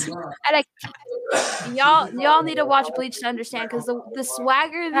 I like y'all need to watch Bleach to understand because the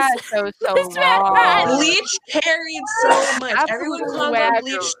swagger That's so This long. man- Bleach carried so much. Everyone Absolute clowned on swagger,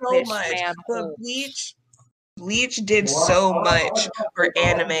 Bleach so this much, man but holds. Bleach did so much for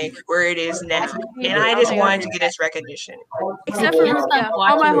anime where it is now, and I just wanted to get its recognition. except for can't Rukia. stop All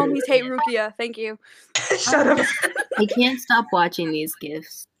my watching homies hate Rukia. Thank you. Shut up. I can't stop watching these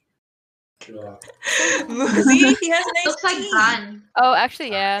gifs. See, he has nice Looks like teeth. Ban. Oh,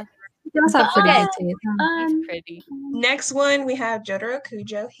 actually, yeah. He does have pretty Okay. good teeth. He's pretty. Next one, we have Jotaro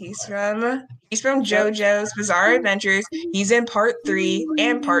Kujo. He's from JoJo's Bizarre Adventures. He's in part 3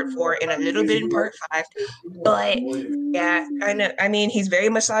 and part 4 and a little bit in part 5. But yeah, I know. I mean, he's very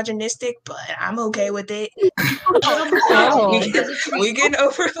misogynistic, but I'm okay with it. Oh. We can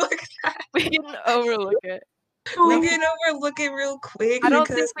overlook that. We can overlook it. We can overlook it real quick I don't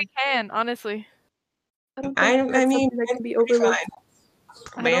think because we can, honestly. I mean, that can be pretty overlooked.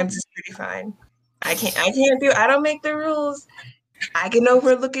 fine. Man's is pretty fine. I don't make the rules. I can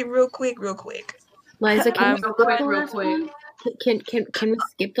overlook it real quick. Liza, can you I'm look at the real last quick. one? Can we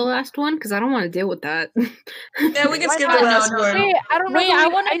skip the last one? Because I don't want to deal with that. Yeah, we can Why skip not? the last No, one. Wait, I don't know. Wait, I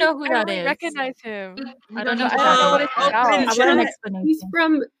wanna know who I that don't is. recognize him. I don't know. I don't know what it's I'll put it in about. I want an chat. explanation. He's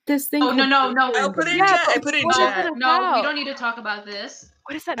from this thing. Oh, no, called no, no. I'll put it in Yeah, chat. I put it in what is chat. it No, we about? don't need to talk about this.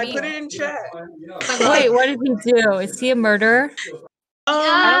 What does that I mean? put it in chat. Wait, what did he do? Is he a murderer? In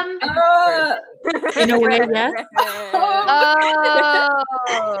a way, yes. Oh.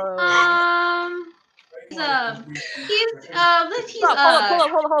 He's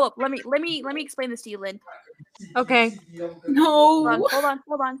Hold up. Let me explain this to you, Lynn. Okay. No.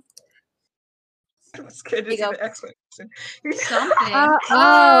 Hold on. I was scared to There see you the explanation. something.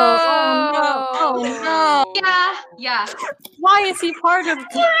 Oh no. Yeah. Why is he part of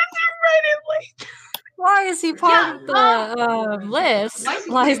Why is he part of the list?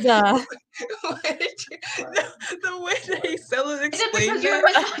 Why is he- Liza. Why did you- the way that he Is it explained because you're a it.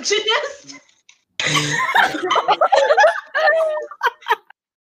 misogynist?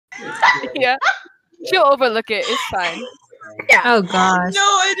 Yeah. She'll overlook it. It's fine. Oh gosh. No,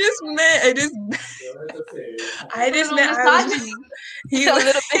 I just meant Misogyny. he A was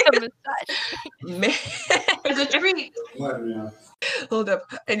little bit of misogyny. man. It's a treat. Hold up,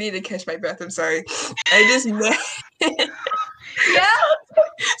 I need to catch my breath. I'm sorry. I just meant. Yeah.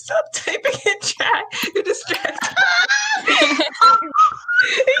 Stop typing in chat. You're distracting.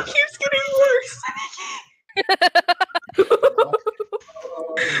 It keeps getting worse.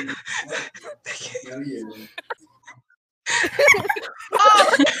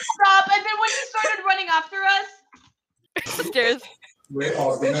 Stop. And then when you started running after us, Stairs. Okay,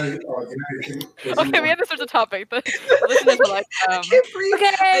 we have to switch the topic. The listeners are like, I can't breathe.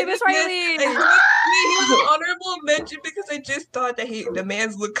 Okay, I Miss just meant- Riley. I just- he was an honorable mention because I just thought that the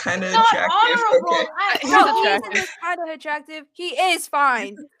man's look kind of not attractive. honorable. Okay. He's No, attractive. he's kind of attractive. He is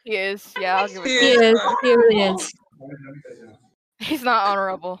fine. He is. Yeah, I'll give He it He to is. He really is. him. He's not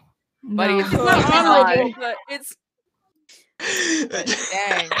honorable. But No. he's It's not not. honorable, but it's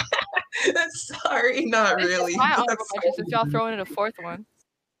Dang. Sorry, not really. My honorable mention since y'all throwing in a fourth one.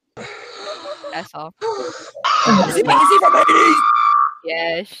 That's all. is he from Hades?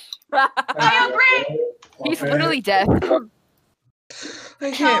 Yes. I agree. He's literally deaf. I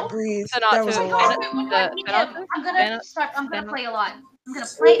can't breathe. That was a lot. I'm gonna play a lot. I'm gonna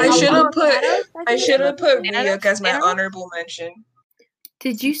play I a should lot. have put Thanatos? Ryuk as my Thanatos? honorable mention.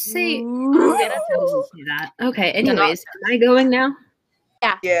 Did you say that? Okay. Anyways, am I going now?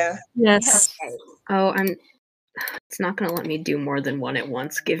 Yeah. Yes. Oh, It's not gonna let me do more than one at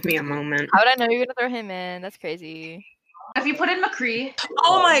once. Give me a moment. How would I know you're gonna throw him in? That's crazy. If you put in McCree,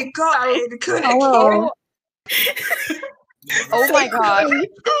 Oh my god! Hello. Oh my god.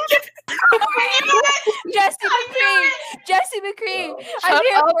 Jesse McCree. I'm Shut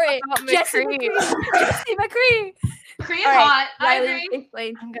here up for it. about Jesse McCree. McCree. Jesse McCree. McCree is All right, hot. I Riley, agree.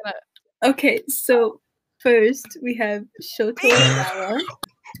 explain. I'm gonna. Okay, so first we have Shoto Ozawa.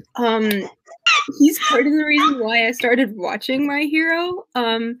 He's part of the reason why I started watching My Hero.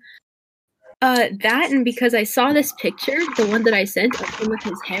 That and because I saw this picture, the one that I sent of him with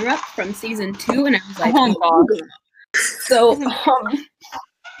his hair up from season 2, and I was like, Oh, so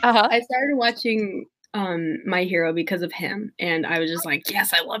Uh-huh. I started watching My Hero because of him, and I was just like,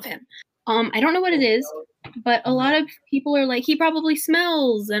 yes, I love him. I don't know what it is, but a lot of people are like, he probably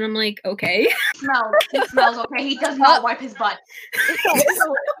smells, and I'm like, okay. Smells. He smells okay. He does not wipe his butt.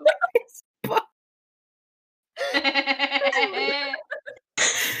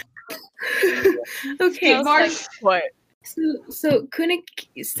 Okay, Smells Mark. like what? so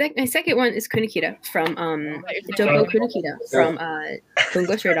my second one is Kunikita from Jopo Kunikita from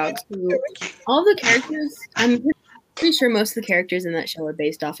Bungo Stray Dogs. Who, all the characters, I'm pretty sure most of the characters in that show are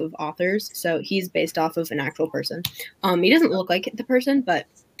based off of authors. So he's based off of an actual person. He doesn't look like the person, but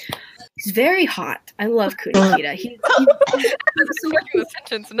he's very hot. I love Kunikita. So what Your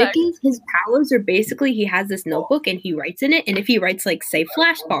attention tonight. his powers are basically he has this notebook and he writes in it, and if he writes like say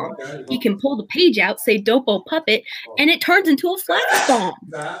flash bomb, he can pull the page out, say Dopo puppet, and it turns into a flash bomb.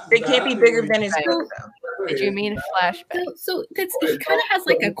 They can't be bigger than his Right. book, though. Did you mean flashback? So that's he kind of has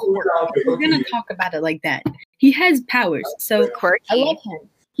like a quirk. If we're gonna talk about it like that. He has powers, so Quirky. I love him.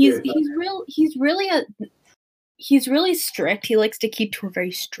 He's really strict. He likes to keep to a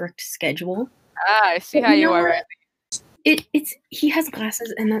very strict schedule. Ah, I see But how you you know are. what? Right? It's he has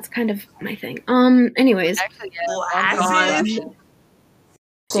glasses, and that's kind of my thing. Anyways, Actually, yeah. Glasses? Yeah,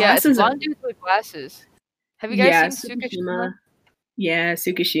 it's glasses are- blonde dudes with glasses. Have you guys seen Tsukishima? Yeah,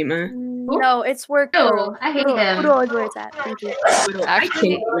 Tsukishima. No, it's where Ew, I hate him. Kuro is where it's at. Thank you.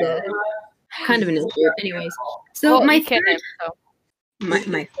 Actually, Kind of an issue. Anyways, so well, my you can't third, name, so.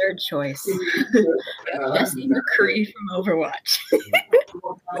 My third choice, Jessie McCree from Overwatch.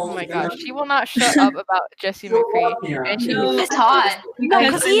 Oh my gosh, she will not shut up about Jessie McCree, and she No, He's hot. No,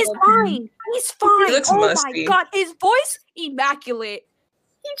 Because because I he's love him. fine. He's fine. He looks Oh musty. my god, his voice immaculate.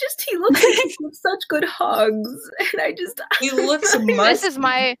 He looks like he gives such good hugs, and I just He looks this musty.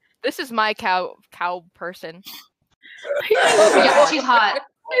 is my cow person. Yeah, she's hot.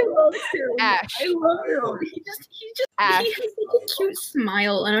 I love him. Ash. I love him. He Ash. has such a cute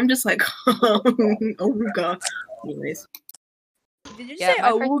smile, and I'm just like, oh god. Anyways, Did you Yeah, say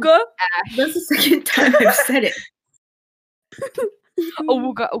my first- Awuga? Ash. that's the second time I've said it.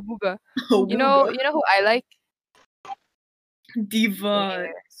 Awuga. You know who I like? Diva.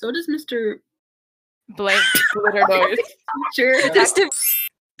 So does Mr. Blank glitter noise. Teacher.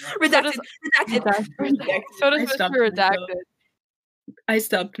 Redacted. So does I Mr. stopped myself. Redacted. I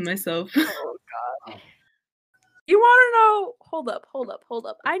stopped myself. Oh god. You want to know? Hold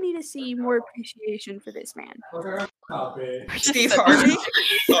up. I need to see more appreciation for this man. Steve Harvey.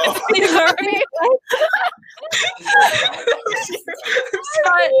 Oh. Steve Harvey.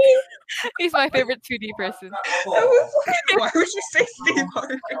 He's my favorite 2D person. I was like, why would you say Steve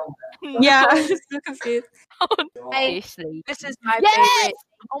Harvey? Yeah, I'm just so confused. Hey, Seriously. this is my Yes! favorite.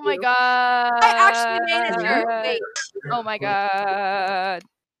 Oh my god. I actually made it. Wait. Oh my god.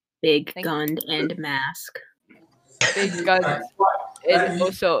 Big Thank gun and mask. Big guns. And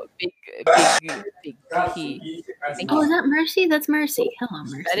also big P. Thank Oh, you. is that Mercy? That's Mercy. Hello,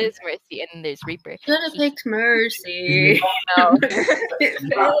 Mercy. That is Mercy, and then there's Reaper. Should have picked Mercy. No.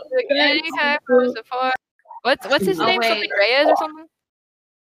 Anytime for support. What's his Oh, name? wait. Something Reyes or something?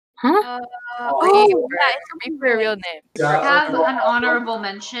 Huh? Reaper. Reaper, real name. I have an honorable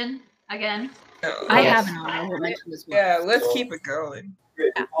mention again. No. I Yes. have an honorable mention as well. Yeah, let's keep it going.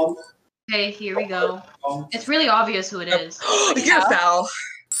 Okay, here we go. It's really obvious who it is. You're foul.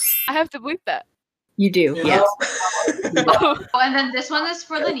 I have to bleep that. You do, yes. Oh, and then this one is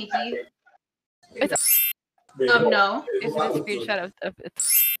for Laniki. No. It's a screenshot of it.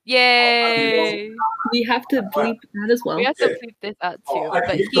 Yay! We have to bleep that as well. We have to bleep this out too.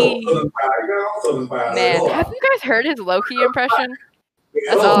 But he, man, have you guys heard his Loki impression?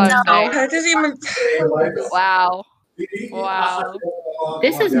 That's all I'm saying. That doesn't even. Wow. Wow.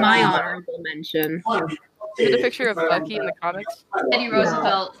 This is my honorable mention. Is it a picture of Loki in the comics? Teddy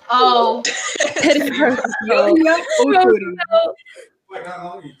Roosevelt. Oh,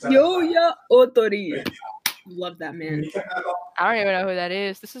 Yoya Otori. Love that man. I don't even know who that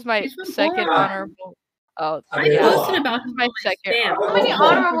is. This is my He's from second Borat. honorable. Oh, I yeah. posted about him My on my second spam. how many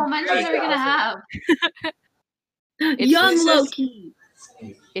honorable mentions are we gonna have? Young It's- Loki.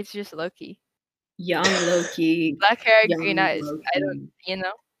 It's just Loki. Young Loki. Black hair, Young green eyes. I don't, Loki. you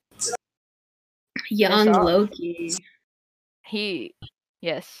know. Young That's all. Loki.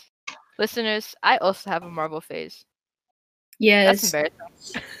 Yes. Listeners, I also have a Marvel phase. That's Yes.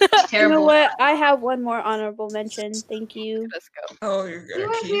 embarrassing. You know Terrible. what? I have one more honorable mention. Thank you. Let's go. Oh, you're You gonna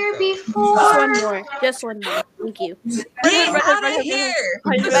were keep here going. Just before. one more. Just one more. Thank you. Get out of here!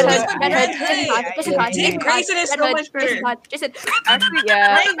 This is Redhead, bad. Dick Grayson is so much better. Jason, Actually,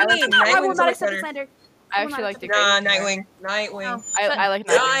 yeah. I like, Nightwing. I will Nightwing's so not much accept the better. slander. I actually like Dick Nah, Grayson. Nightwing. I like Nightwing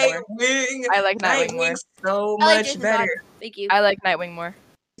more. Nightwing. I like Nightwing more. Nightwing's so I like much Jason better. Todd. Thank you. I like Nightwing more.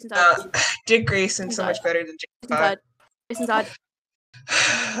 Jason Todd. Dick Grayson's so much better than Jason Jason Todd. Jason Todd.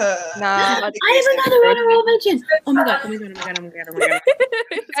 Nah. Todd. I have another honorable mention. Oh my god.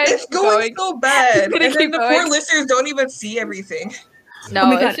 It's going so bad. Gonna And then keep the poor going. listeners don't even see everything. No, Oh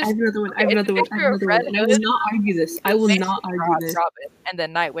my god, it's I just have another one. I have it's another a one. I picture have of another one. And I will Red not argue this. I will not argue this. Robin, and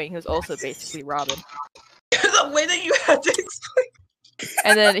then Nightwing, who's also basically Robin. The way that you had to explain.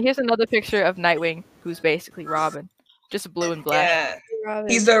 And then here's another picture of Nightwing, who's basically Robin, just blue and black. Yeah. Robin.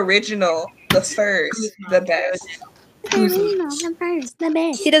 He's the original, the first, the best. He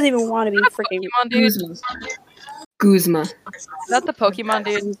doesn't even want to be freaking. Pokemon dude, Guzma. is that the Pokemon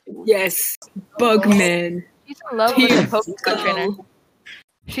dude? Yes. Bugman. She's in love with the Pokemon trainer.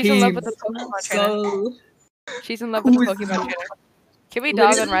 She's in love with the Team Pokemon trainer. Skull. She's in love with the Who is Pokemon that? trainer. Can we What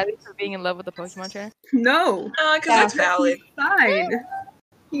dog is on it? Riley for being in love with the Pokemon trainer? No. Because that's valid. Fine.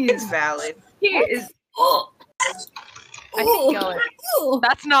 He It's is. valid. He is. Oh. I think y'all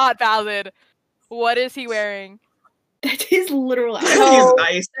That's not valid. What is he wearing? That's his literal He's outfit.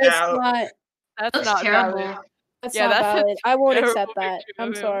 iced That's out. not. That's Looks not terrible. valid. That's Yeah, not that's a valid. I won't terrible accept that. picture of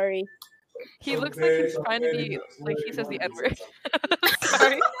I'm him. sorry. He looks like he's trying to be like he says the N word.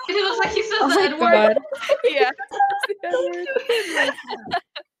 Sorry. He looks like he says Oh the my N-word. god. Yeah.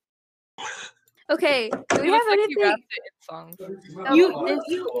 Okay. Do we He have looks like he anything? raps it in songs.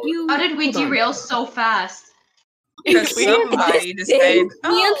 You. How did we hold on. derail so fast? Because somebody decided,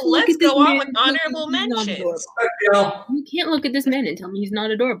 let's go on with honorable mentions. You can't look at this man and tell me he's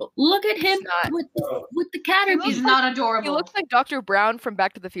not adorable. Look at him with the caterpillar. He's not adorable. He looks like Dr. Brown from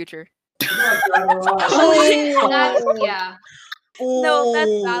Back to the Future. Yeah. No,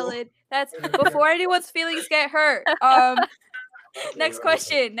 that's valid. That's before anyone's feelings get hurt. Next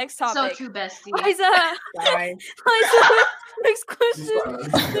question. Next So topic. true, bestie. Liza. Liza. Next question.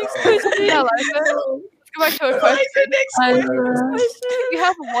 Next question. Yeah, Liza. Let's go back to a question. You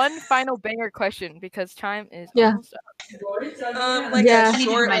have one final banger question because time is almost up. Like Yeah. a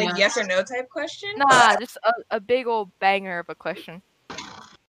short, like yes or no type question. Nah, just a big old banger of a question.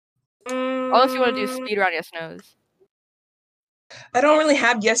 Unless you want to do speed round yes nos. I don't really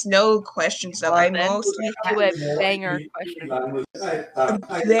have yes no questions though. I mostly do a banger question. a banger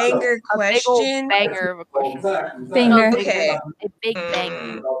A big old question. banger of a question. Banger. Okay. A big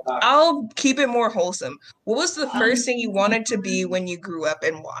banger. I'll keep it more wholesome. What was the first thing you wanted to be when you grew up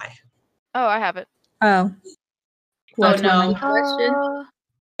and why? Oh, I have it. Oh. Oh no. What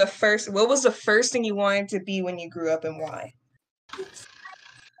was the first thing you wanted to be when you grew up and why?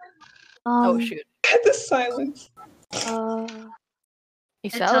 Oh shoot. The silence. You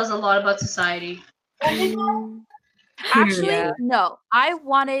It sell? tells a lot about society. Actually, Yeah. no. I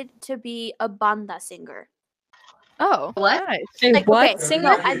wanted to be a banda singer. Oh, What? nice. Like, what? Okay, Singer?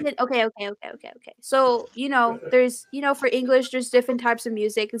 no, I did. Okay. So there's for English, there's different types of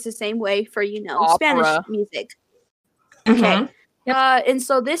music. It's the same way for Spanish Opera. music. Mm-hmm. Okay. And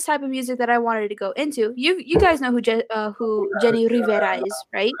so this type of music that I wanted to go into, you guys know who Jenny Rivera is,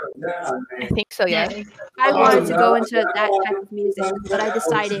 right? I think so, yeah. I wanted to go into that type of music, but I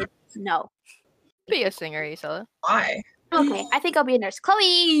decided no. Be a singer, Isela. Why? Okay, I think I'll be a nurse.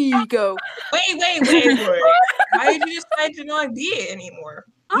 Chloe, go. Wait. Why did you decide to not be it anymore?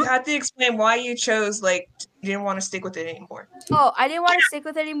 You had to explain why you chose, like, you didn't want to stick with it anymore. Oh, I didn't want to stick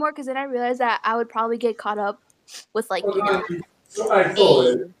with it anymore because then I realized that I would probably get caught up with So I told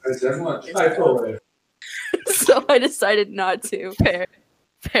it. So I decided not to.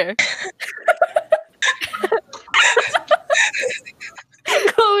 Fair.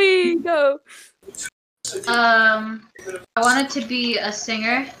 Chloe, go. I wanted to be a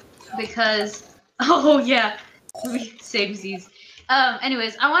singer because samesies.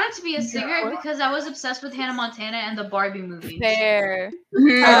 Anyways, I wanted to be a singer because I was obsessed with Hannah Montana and the Barbie movies. Fair.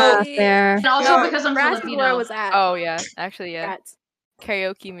 Fair. And also No, because I'm That's where I Filipino. was at. Oh, yeah. Actually, yeah. Rats.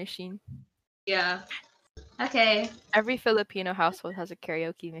 Karaoke machine. Yeah. Okay. Every Filipino household has a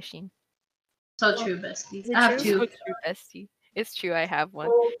karaoke machine. So true, bestie. Is it I have true? So two. true, bestie. It's true, I have one.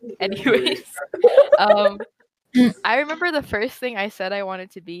 Anyways. I remember the first thing I said I wanted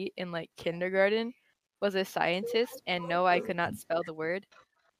to be in like kindergarten was a scientist, and no, I could not spell the word.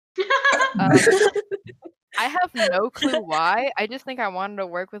 I have no clue why. I just think I wanted to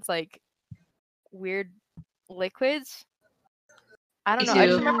work with like weird liquids. I don't Me know. I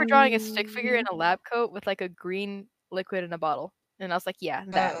just too. remember drawing a stick figure in a lab coat with like a green liquid in a bottle. And I was like, yeah,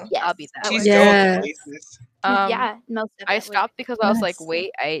 that I'll be that. She's Yeah. going places. Yeah, most I definitely. stopped because I was like, Yes.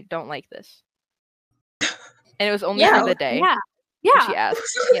 wait, I don't like this. And it was only Yeah, for the day. Yeah. when She Yeah.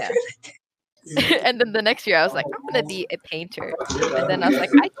 asked. Yeah. And then the next year I was like, I'm gonna be a painter. And then I was like,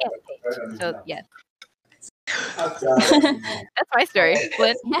 I can't paint. So yeah. That's my story.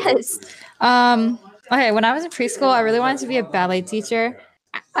 Flynn. Yes. Okay, when I was in preschool, I really wanted to be a ballet teacher.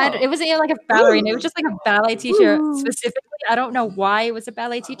 It wasn't even like a ballerina. It was just like a ballet teacher specifically. I don't know why it was a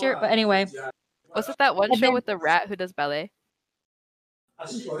ballet teacher, but anyway. Was it that one And show then- with the rat who does ballet?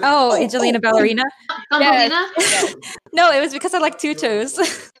 Oh, Angelina Ballerina. Thumbelina? No, it was because I like tutus.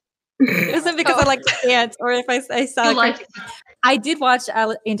 It wasn't because I like to dance or if I saw. You like I did watch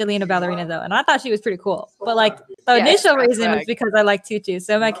Angelina Ballerina though, and I thought she was pretty cool. But like the Yeah, initial that's reason was swag. because I like tutus.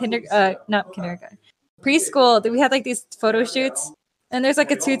 So my not kindergarten, preschool, we had like these photo shoots, and there's like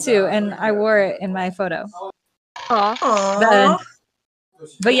a tutu, and I wore it in my photo. Aww.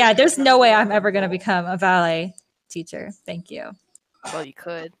 But yeah, there's no way I'm ever gonna become a ballet teacher. Thank you. Well, you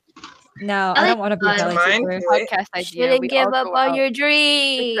could. No, I don't want to be a ballet Mine teacher. too. Podcast idea. Shouldn't we give all up go on out. your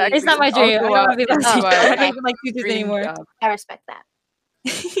dreams. Exactly. It's not my We all dream. I go don't want to out be a ballet and teacher. do I our don't even like tutus dream anymore. job. I respect that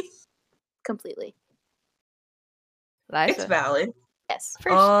completely. It's Liza, valid. Yes.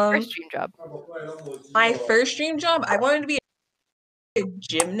 first dream job. My first dream job, I wanted to be a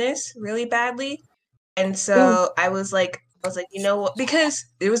gymnast really badly. And so I was like, you know what? Because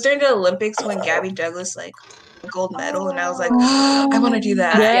it was during the Olympics when Gabby Douglas like won a gold medal, and I was like, I want to do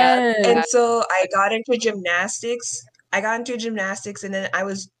that. Yes. And so I got into gymnastics. And then I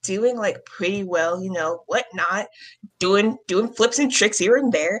was doing like pretty well, whatnot, doing flips and tricks here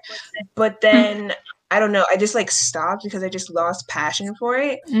and there. But then I don't know. I just like stopped because I just lost passion for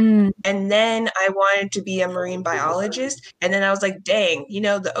it. Mm. And then I wanted to be a marine biologist. And then I was like, dang,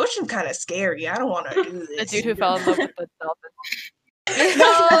 the ocean's kind of scary. I don't want to do The this. dude who fell in love with the dolphin.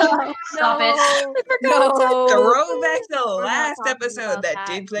 No, stop it. No. Throwback to the We're not last talking episode. about That that.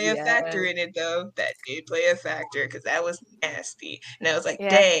 did play a factor in it, though. That did play a factor because that was nasty. And I was like, Yeah.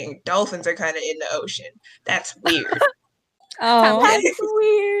 dang, dolphins are kind of in the ocean. That's weird. Oh. That's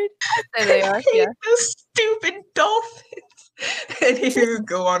weird. There they are. I hate Yeah. those stupid dolphins. And you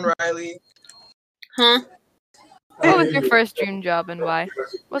go on, Riley. Huh? What was your first dream job and why?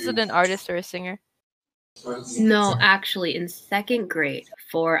 Was it an artist or a singer? No, actually, in second grade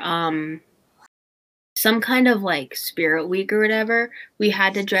for some kind of like spirit week or whatever, we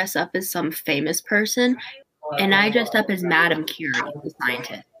had to dress up as some famous person, and I dressed up as Madame Curie, the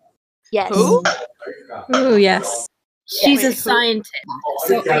scientist. Yes. Who? Ooh, yes. She's a Wait, who? scientist.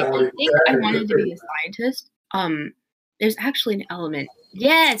 So I think I wanted to be a scientist. There's actually an element.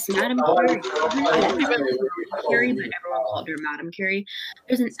 Yes, Madame Curie. Curie, but everyone called her Madame Curie.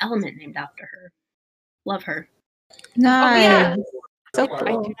 There's an element named after her. Love her. Nice. yeah. So I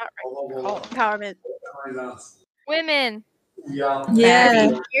cool. do not recall. Empowerment. Women. Yeah. I've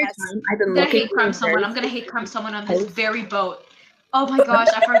been I'm gonna looking hate crime someone. I'm gonna hate crime someone on this very boat. Oh my gosh,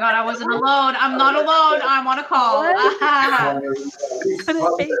 I forgot I wasn't alone. I'm not alone. I'm on a call. You're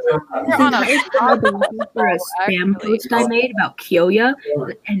on a I've been looking for a spam actually. post I made about Kyoya,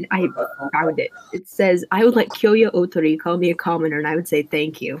 and I found it. It says, I would like Kyoya Otori call me a commoner, and I would say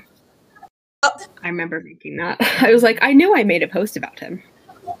thank you. I remember making that. I was like, I knew I made a post about him.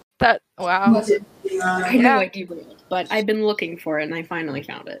 That wow. I know I derailed, but I've been looking for it, and I finally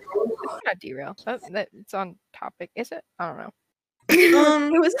found it. It's not derail. It's on topic, is it? I don't know.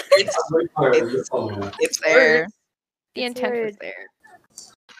 It was It's there. The It's intent was weird. there.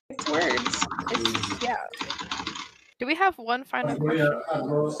 It's words. Yeah. Do we have one final question?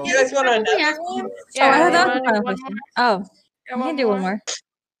 You guys want another one? Oh, I had you that wanna one do question. more? Oh, Yeah, we can do one more.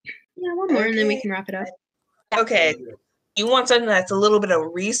 Yeah, one more, and then we can wrap it up. Okay. You want something that's a little bit of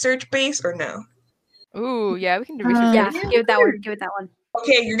research based or no? Ooh, yeah, we can do research. Yeah, give it that one. Give it that one.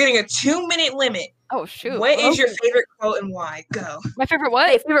 Okay, you're getting a 2-minute limit. Oh shoot. What is your Okay. favorite quote and why? Go. My favorite what?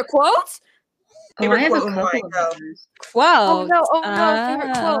 Hey, favorite quotes? Oh, I Favorite have a quote and why? couple of Go. others. Quote. Oh no,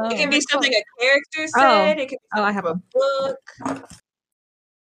 favorite quote. It can be Favorite something quote. a character Oh. said. It can be Oh, I have from a book.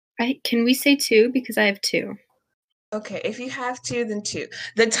 Can we say 2? Because I have 2. Okay, if you have to, then 2.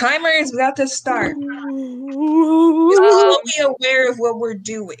 The timer is about to start. Just be aware of what we're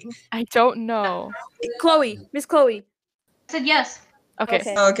doing. I don't know. Chloe. Miss Chloe. I said yes. Okay.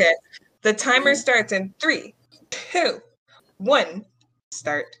 Okay. Okay. The timer starts in 3, 2, 1.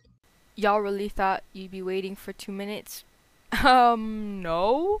 Start. Y'all really thought you'd be waiting for 2 minutes?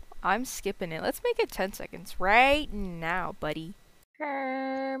 No. I'm skipping it. Let's make it 10 seconds right now, buddy.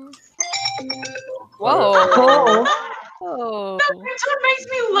 Whoa. Oh. That's what makes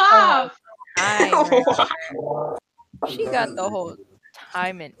me laugh. She got the whole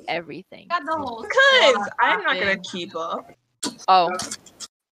time and everything. Got the whole Because I'm not going to keep up. Oh.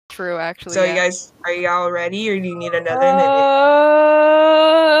 True, actually. So, yeah. you guys, are y'all ready or do you need another minute?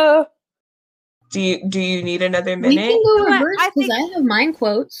 Do you need another We minute? can go I reverse because think- I have mine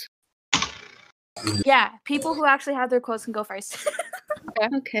quotes. Yeah, people who actually have their quotes can go first.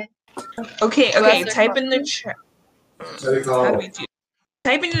 Okay. Okay, Who okay. has their Type quote? in the chat. How do we do?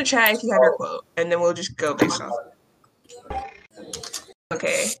 Type in the chat if you have your quote, and then we'll just go based off.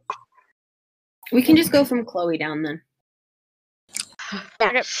 Okay. We can just go from Chloe down then.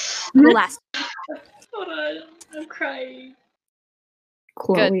 Okay. Go last. Hold on, I'm crying.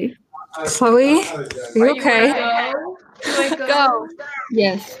 Chloe. Chloe, are you okay? Go. Do I go? Go.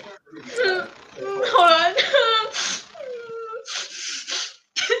 Yes. Hold on.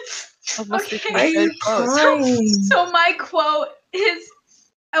 That must be Okay. Why are you good quotes. crying? So my quote is,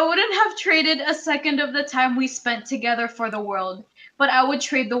 I wouldn't have traded a second of the time we spent together for the world, but I would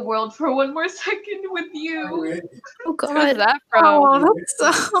trade the world for one more second with you. Oh Who's that from? Oh, that's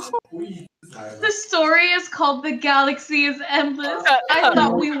so. The story is called The Galaxy is Endless. I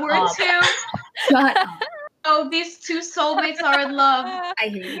thought we were too. Shut up. Oh, these two soulmates are in love. I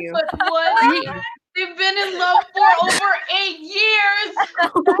hate you. But what? They've been in love for over 8 years. I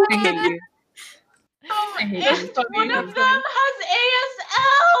hate you. I hate And you. one of them has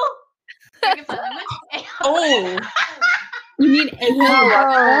ASL. Make it silent. Oh, You need a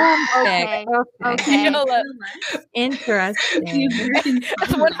Okay. Okay. Okay. Know that Interesting.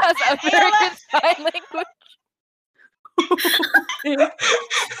 Someone has American Sign Language.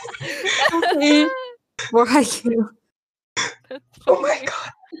 Okay. Why you? oh my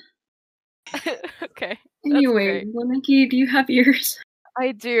god. Okay. Anyway, Nikki, do you have yours?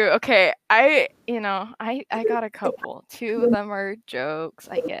 I do. Okay, I got a couple. Two of them are jokes,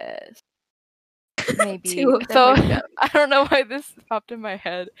 I guess. Maybe. Two of them So are jokes. I don't know why this popped in my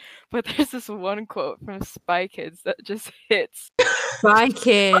head, but there's this one quote from Spy Kids that just hits. Bye,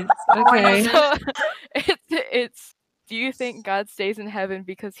 kids. Okay. So it's do you think God stays in heaven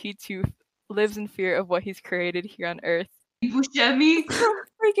because he too lives in fear of what he's created here on earth? Buscemi.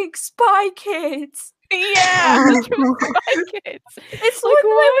 Freaking Spy Kids. Yeah, Oh. it's from Spy Kids. It's Like, like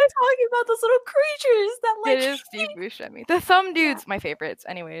when what? we're talking about those little creatures that like. It is Steve Buscemi. The thumb dude's my favorites,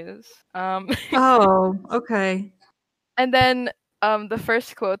 anyways. Oh, okay. And then the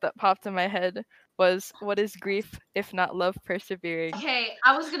first quote that popped in my head was, "What is grief if not love persevering?" Okay,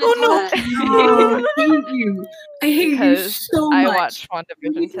 I was gonna Oh, do no. that. Oh, I hate you. I hate you Because so I much. watched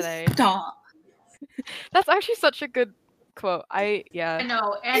WandaVision Please today. Stop. That's actually such a good quote. I I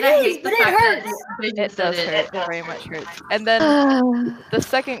know, and It I is, hate the but it fact that hurts. Vision it said does hurt. It very much hurts. And then the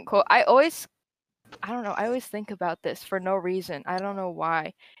second quote, I always think about this for no reason. I don't know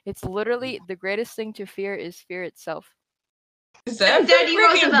why. It's literally the greatest thing to fear is fear itself. Is that Daddy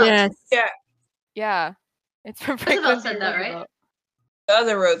freaking- Roosevelt. Yes. Yeah. It's from Roosevelt Franklin said D. that, right? Roosevelt. The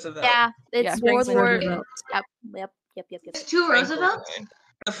other Roosevelt. Yeah, it's Yeah, World Franklin War. Roosevelt. Yep. It's two Franklin. Roosevelts?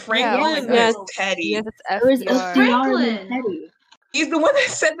 The Franklin Yeah, is oh my Teddy. Yes. It's It was FDR. FDR and Franklin. Teddy. He's the one that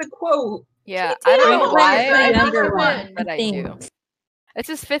said the quote. Yeah, I don't know Franklin why is the I think younger of one, it, but I think. do. It's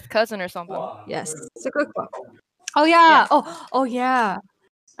his fifth cousin or something. Yes. It's a good quote. Oh yeah. Oh yeah.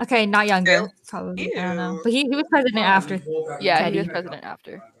 Okay, not younger. Probably. I don't know. Ew. But he was president after. Yeah, Teddy. he was president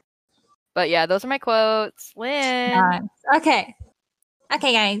after. But yeah, those are my quotes. Lynn. Nice. Okay.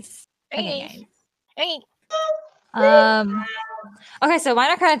 Okay, guys. Hey. Okay, so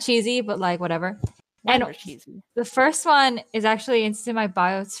mine are kind of cheesy, but like whatever. Mine And were cheesy. the first one is actually in my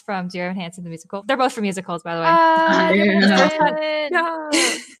bio. It's from Dear Evan Hansen, the musical. They're both from musicals, by the way. Yeah. No.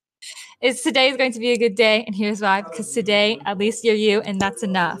 It's today is going to be a good day, and here's why. Because today, at least you're you, and that's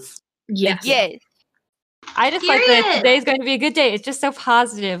enough. Yes. Yes. I just like that Period. today's going to be a good day. It's just so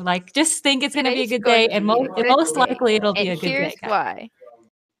positive. Like, just think it's going to be a Today's good day, going and to be a most, good most day. likely it'll be And a good here's day. guys. why.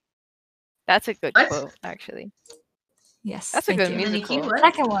 That's a good What? quote, actually. Yes, That's a thank good you. musical. Nikki, what?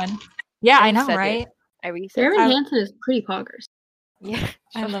 Second one. Yeah, I know, said it. right? I reset. Darren I- Hansen is pretty poggers. Yeah.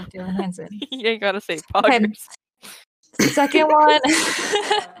 I love Dylan Hansen. You ain't gotta say Okay. poggers. Second one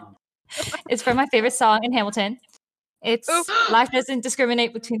is from my favorite song in Hamilton. It's Oof. Life Doesn't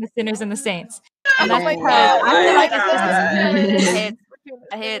Discriminate Between the Sinners and the Saints. And Oh that's my because God. I feel like It it's hits.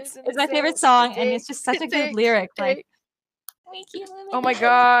 It hits. it's my favorite song, and it's just such a good lyric. Like, Oh my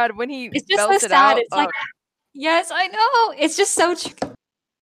God, when he it's just so belts it sad. out. It's like, yes, I know. It's just so true.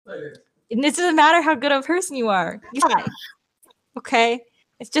 And it doesn't matter how good of a person you are. You die. Okay?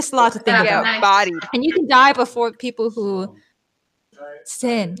 It's just a lot to think Yeah, about. nice. bodied. And you can die before people who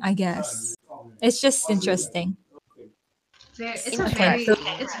sin, I guess. It's just interesting. It's a Okay, very, so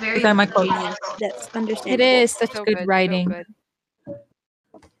it's very those are my quotes. genius. That's It understandable. is such So good good, writing. So good.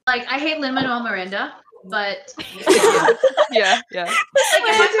 Like, I hate Lin-Manuel Miranda, but Yeah. like,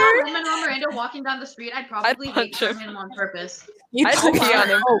 if I saw Lin-Manuel Miranda walking down the street, I'd probably punch hate him. him on purpose. You I'd punch pee on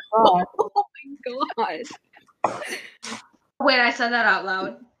him. Oh, God. Oh my god. Wait, I said that out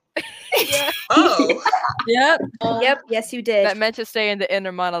loud. Oh. Yep. Yep. Yes, you did. That meant to stay in the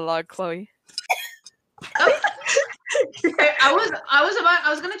inner monologue, Chloe. I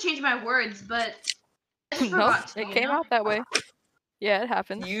was gonna change my words, but I just No, forgot to, it you came know? out that way. Yeah, it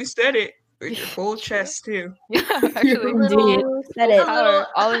happens. You said it with your full chest too. Yeah, actually. Indeed. Said A it. little Power,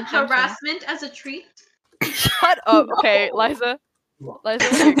 all intention. harassment as a treat. Shut up. Okay, Liza. Liza, what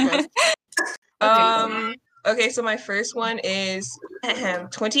are your quotes? Okay, so my first one is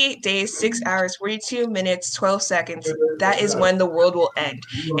 28 days, 6 hours, 42 minutes, 12 seconds. That is when the world will end.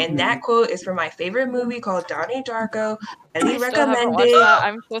 And that quote is from my favorite movie called Donnie Darko. I Highly still haven't recommend watched it. that.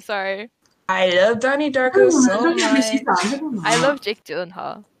 I'm so sorry. I love Donnie Darko so much. I love Jake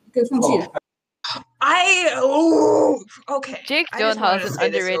Gyllenhaal. Okay. Jake I just Gyllenhaal wanted is to an say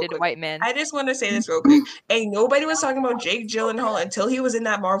this real underrated quick. white man. I just want to say this real quick. Ain't nobody was talking about Jake Gyllenhaal until he was in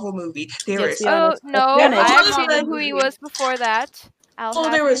that Marvel movie. There Let's was be Oh honest. no, Let's be I honest. actually knew who he was before that.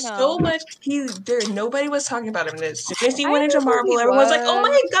 there was so much. Nobody was talking about him. As soon as he went into knew who Marvel, he everyone's like, "Oh was.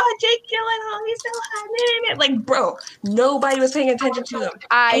 my God, Jake Gyllenhaal, he's so hot!" Like, bro, nobody was paying attention to him.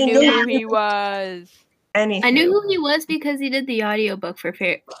 I Ain't knew who nobody- he was. Anything. I knew who he was because he did the audiobook for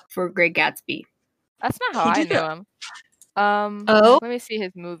Great Gatsby. That's not how He I did knew that. him. Oh. Let me see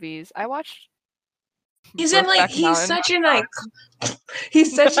his movies. I watched He's in like he's such an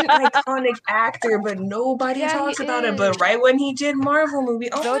iconic actor, but nobody Yeah, talks he about it. is. But right when he did Marvel movie,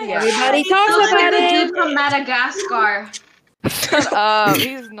 oh my Zodiac. God. Everybody talks Looks like about the it. dude from Madagascar. Shut up.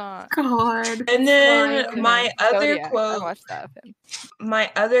 He's not. God. And then Fine. my other Zodiac. I quote, watched that of him.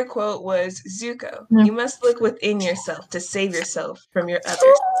 was Zuko. Hmm. You must look within yourself to save yourself from your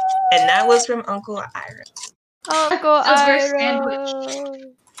others, and that was from Uncle Ira. Uncle Silver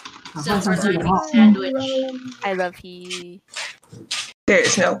Iroh. Silver lining sandwich. I love he. There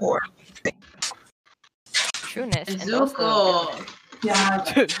is no horror. Trueness. And Zuko.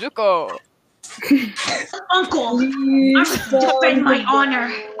 Zuko. Uncle, I defend my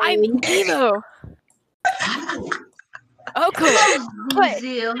honor. I'm emo. Uncle.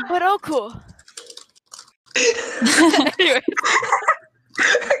 Zeal. But Uncle. Anyway.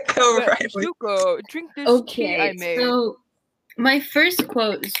 Go Riley. Zuko, drink this tea I Okay, made. so my first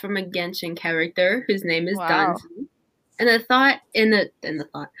quote is from a Genshin character whose name is Wow. Danzi. And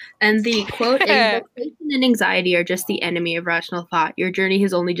the quote is vexation and anxiety are just the enemy of rational thought. Your journey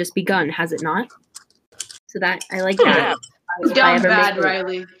has only just begun, has it not? So that I like that. If I Down ever bad, make it.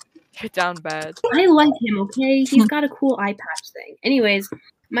 Riley. You're down bad. I like him, okay? He's got a cool eye patch thing. Anyways,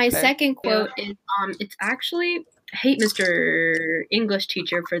 my Okay. second quote is it's actually I hate Mr. English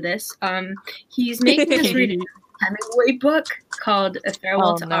teacher for this. He's making us read a Hemingway book called A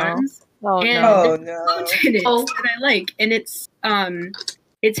Farewell Oh, to no. Arms. Oh, And no. Oh there's a no. quote in it that I like, and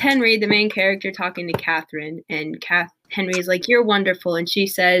it's Henry, the main character, talking to Catherine, and Henry is like, "You're wonderful," and she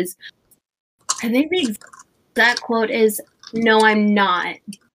says, I think the exact quote is, "No, I'm not,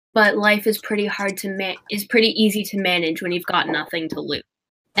 but life is pretty hard to is pretty easy to manage when you've got nothing to lose,"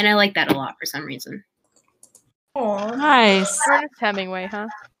 and I like that a lot for some reason. Aw. Nice. Ernest Hemingway, huh?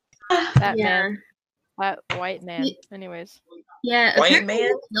 That Yeah, man. That white man. Ye- Anyways. yeah. White apparently man?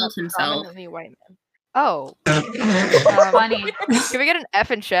 he killed himself. Prominently white man. Oh. Funny. Can we get an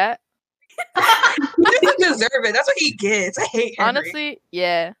F in chat? He doesn't deserve it. That's what he gets. I hate Henry. Honestly,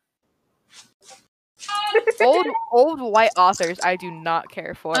 yeah. old white authors I do not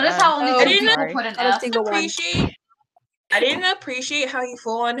care for. Notice I'm how only so I two didn't people sorry. put an Not a F. single one. I didn't appreciate how he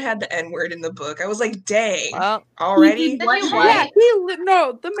full on had the N word in the book. I was like, dang, Well, already? Did he Shit. what?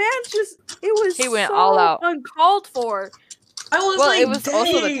 No, the man just it was He went so all out. uncalled for. I was well, like, it was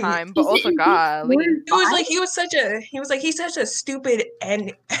also the dang. time, but Is it also in book golly. four? He was like, he's such a stupid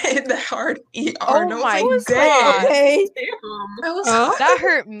N the hard ER. Oh and I was my like, God. dang. Okay. I was Oh. That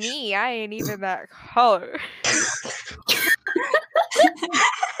hurt me. I ain't even that color.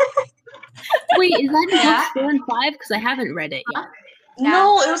 Wait, is that in Yeah. books 4 and 5? Because I haven't read it yet.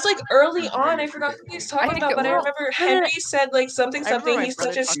 No, it was like early on. I forgot who he was I talking think about, it but I was. remember Henry said like something. I remember my He's such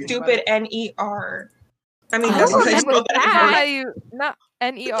brother a talking about stupid it. NER. I mean, Oh, that's what I And spelled that's that. how you not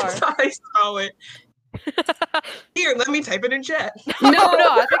NER. That's how I spell it. Here, let me type it in chat. No,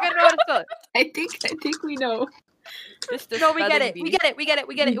 I think I know how to spell it. I think we know. Just a No, we get spelling it. bee. We get it. We get it.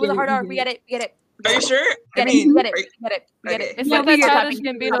 We get it. It was a hard R. We get it. We get it. Are you sure? Get I it. mean, We get it. right- We get it. We get it. okay. It's Yeah, like we that get Childish it.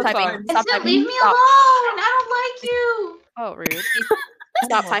 Gambino Stop typing. song. Stop Instant, typing. leave me Stop. alone. I don't like you. Oh, rude.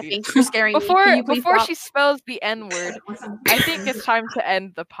 Stop More typing. You're scaring me. Can Before you please before stop? she spells the N word, I think it's time to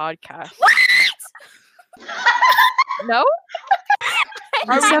end the podcast. No?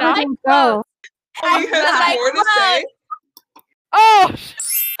 Are we not? Go. Oh, you have like, more to say? Oh,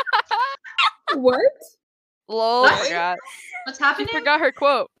 What? lol, What? forgot. What's She happening? forgot her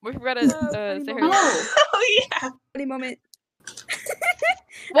quote. We forgot to say her. Oh, Oh yeah. Any moment.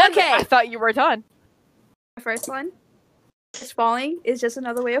 One, Okay. I thought you were done. The first one. It's falling is just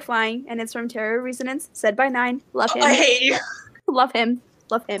another way of flying, and it's from Terror Resonance, said by Nine. Love him. I hate you. Love him.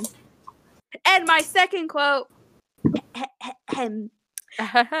 Love him. And my second quote.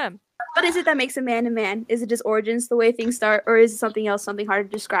 Ahem. What is it that makes a man? Is it his origins, the way things start, or is it something else, something harder to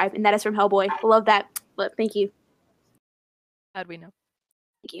describe? And that is from Hellboy. Love that. But thank you. How'd we know?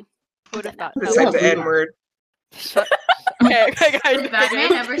 Thank you. Who would have thought? It's like the N word. Shut. Okay, guys. Did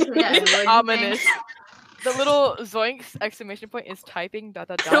Batman ever say that It's word? ominous. The little zoinks exclamation point is typing dot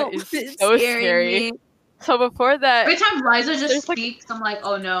dot dot Don't is be so scaring scary. me. So before that, Every time Liza just There's like- speaks, I'm like,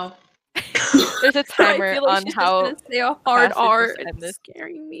 oh no. there's a I timer feel like on she's how just gonna say a hard fast R. it's just end It's this.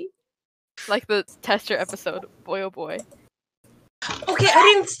 scaring me. like the tester episode. Boy, oh boy. Okay,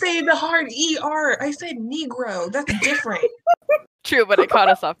 I didn't say the hard ER. I said Negro. That's different. True, but it caught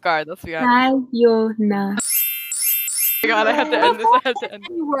us off guard. Let's be honest. Sayona. Oh my god, I have to end this. I have to end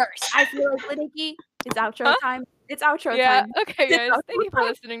this. Worse. I feel like Liddicky, it's outro Huh? time. It's outro Yeah. time. Okay, guys. Thank you for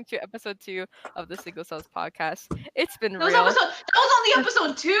listening to episode 2 of the Single Cells podcast. It's been That was real. only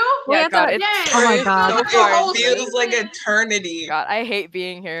episode 2? Yeah, Wait, God, I it's Yay. Oh my So god. That's far, so it feels awesome. like eternity. God, I hate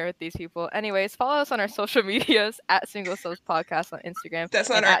being here with these people. Anyways, follow us on our social medias at Single Cells Podcast on Instagram. That's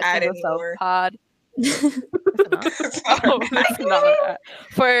not and our at ad Single Cells anymore. Pod. Is it not? That's not our Oh, it's not our ad.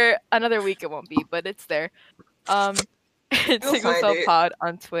 For another week, it won't be, but it's there. It's You'll Single find Cell it. Pod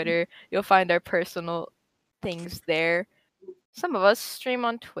on Twitter. You'll find our personal things there. Some of us stream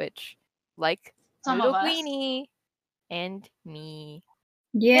on Twitch, like Some Noodle of us. Queenie and me.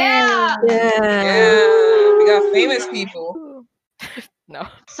 Yeah. Yeah, we got famous people. No.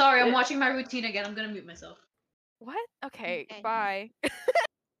 Sorry, I'm watching my routine again. I'm gonna mute myself. What? Okay, Okay. bye.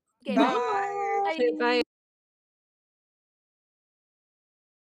 Okay, Bye. Okay, bye.